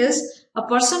 Second is a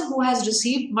person who has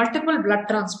received multiple blood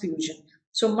transfusion.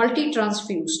 So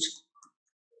multi-transfused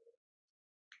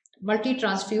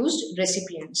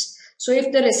recipients. So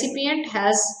if the recipient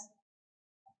has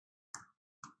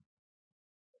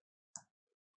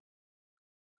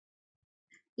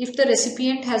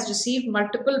received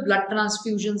multiple blood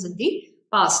transfusions in the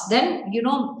past, then you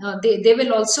know they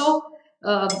will also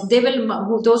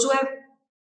those who have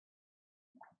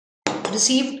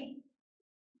received,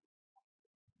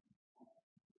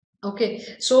 okay,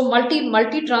 so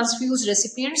multi transfused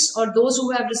recipients, or those who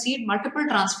have received multiple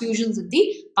transfusions in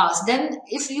the past. Then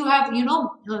if you have,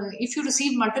 if you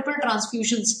receive multiple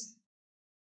transfusions,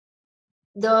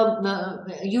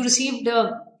 you received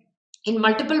in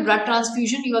multiple blood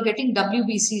transfusion, you are getting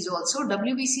WBCs also.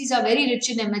 WBCs are very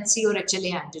rich in MHC or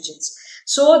HLA antigens.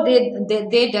 So they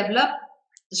develop,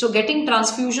 so getting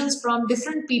transfusions from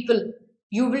different people,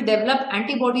 you will develop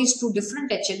antibodies to different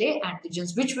HLA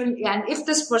antigens, which will, and if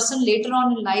this person later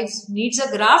on in life needs a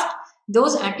graft,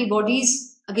 those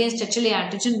antibodies against HLA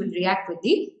antigen will react with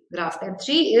the graft. And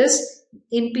three is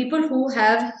in people who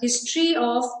have history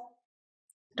of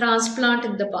transplant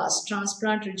in the past,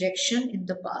 transplant rejection in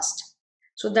the past.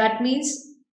 So that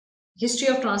means history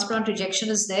of transplant rejection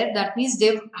is there. That means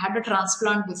they've had a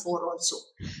transplant before also.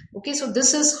 Okay, so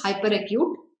this is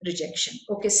hyperacute rejection.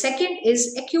 Okay, second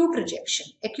is acute rejection,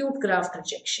 acute graft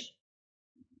rejection.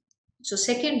 So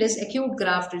second is acute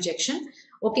graft rejection.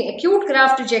 Okay, acute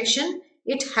graft rejection,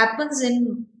 it happens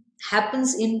in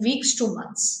weeks to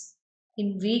months.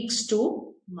 In weeks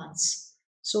to months.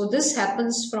 So this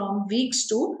happens from weeks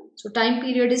to, so time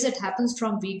period is, it happens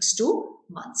from weeks to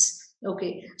months.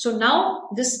 Okay, so now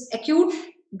this acute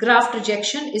graft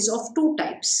rejection is of two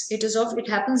types. It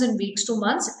happens in weeks to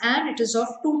months, and it is of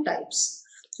two types.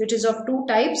 So it is of two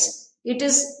types.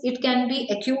 It can be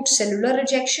acute cellular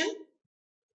rejection.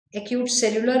 Acute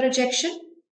cellular rejection.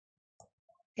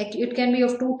 It can be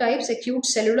of two types. Acute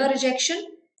cellular rejection,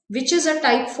 which is a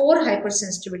type 4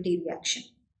 hypersensitivity reaction.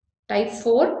 Type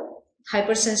 4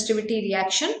 hypersensitivity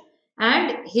reaction,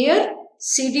 and here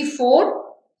CD4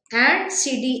 and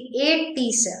CD8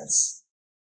 T cells.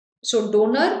 So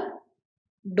donor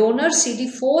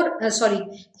CD4,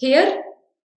 here,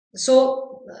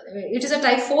 so it is a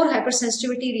type 4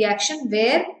 hypersensitivity reaction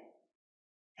where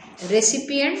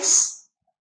recipients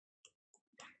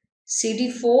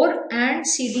CD4 and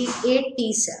CD8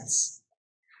 T cells.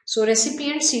 So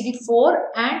recipient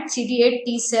CD4 and CD8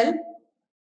 T cell,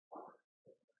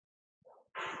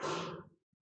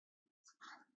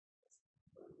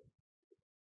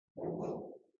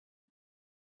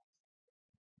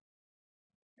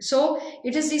 So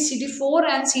it is the CD4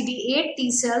 and CD8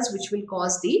 T cells which will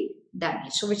cause the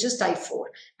damage. So which is type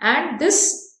 4. And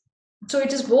this, so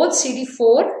it is both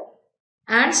CD4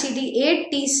 and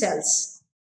CD8 T cells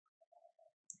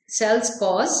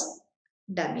cause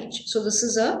damage. So this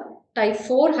is a type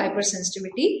 4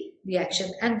 hypersensitivity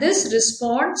reaction. And this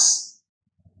responds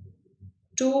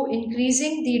to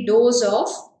increasing the dose of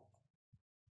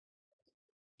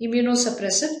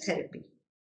immunosuppressive therapy.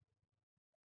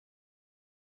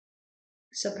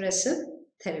 Suppressive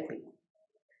therapy.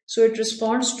 So it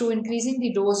responds to increasing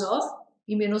the dose of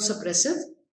immunosuppressive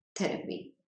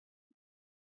therapy.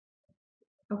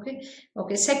 Okay.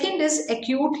 Okay. Second is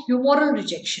acute humoral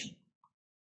rejection.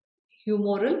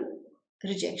 Humoral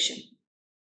rejection.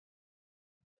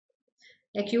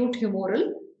 Acute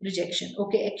humoral rejection.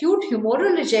 Okay. Acute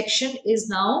humoral rejection is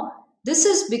now, this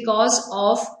is because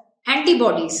of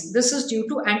antibodies. This is due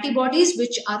to antibodies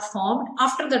which are formed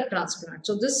after the transplant.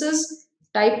 So this is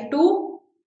type 2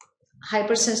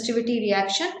 hypersensitivity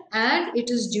reaction, and it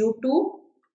is due to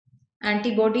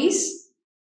antibodies.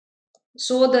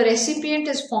 So the recipient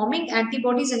is forming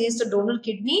antibodies against the donor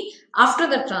kidney after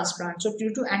the transplant. So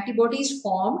due to antibodies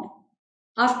formed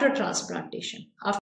after transplantation.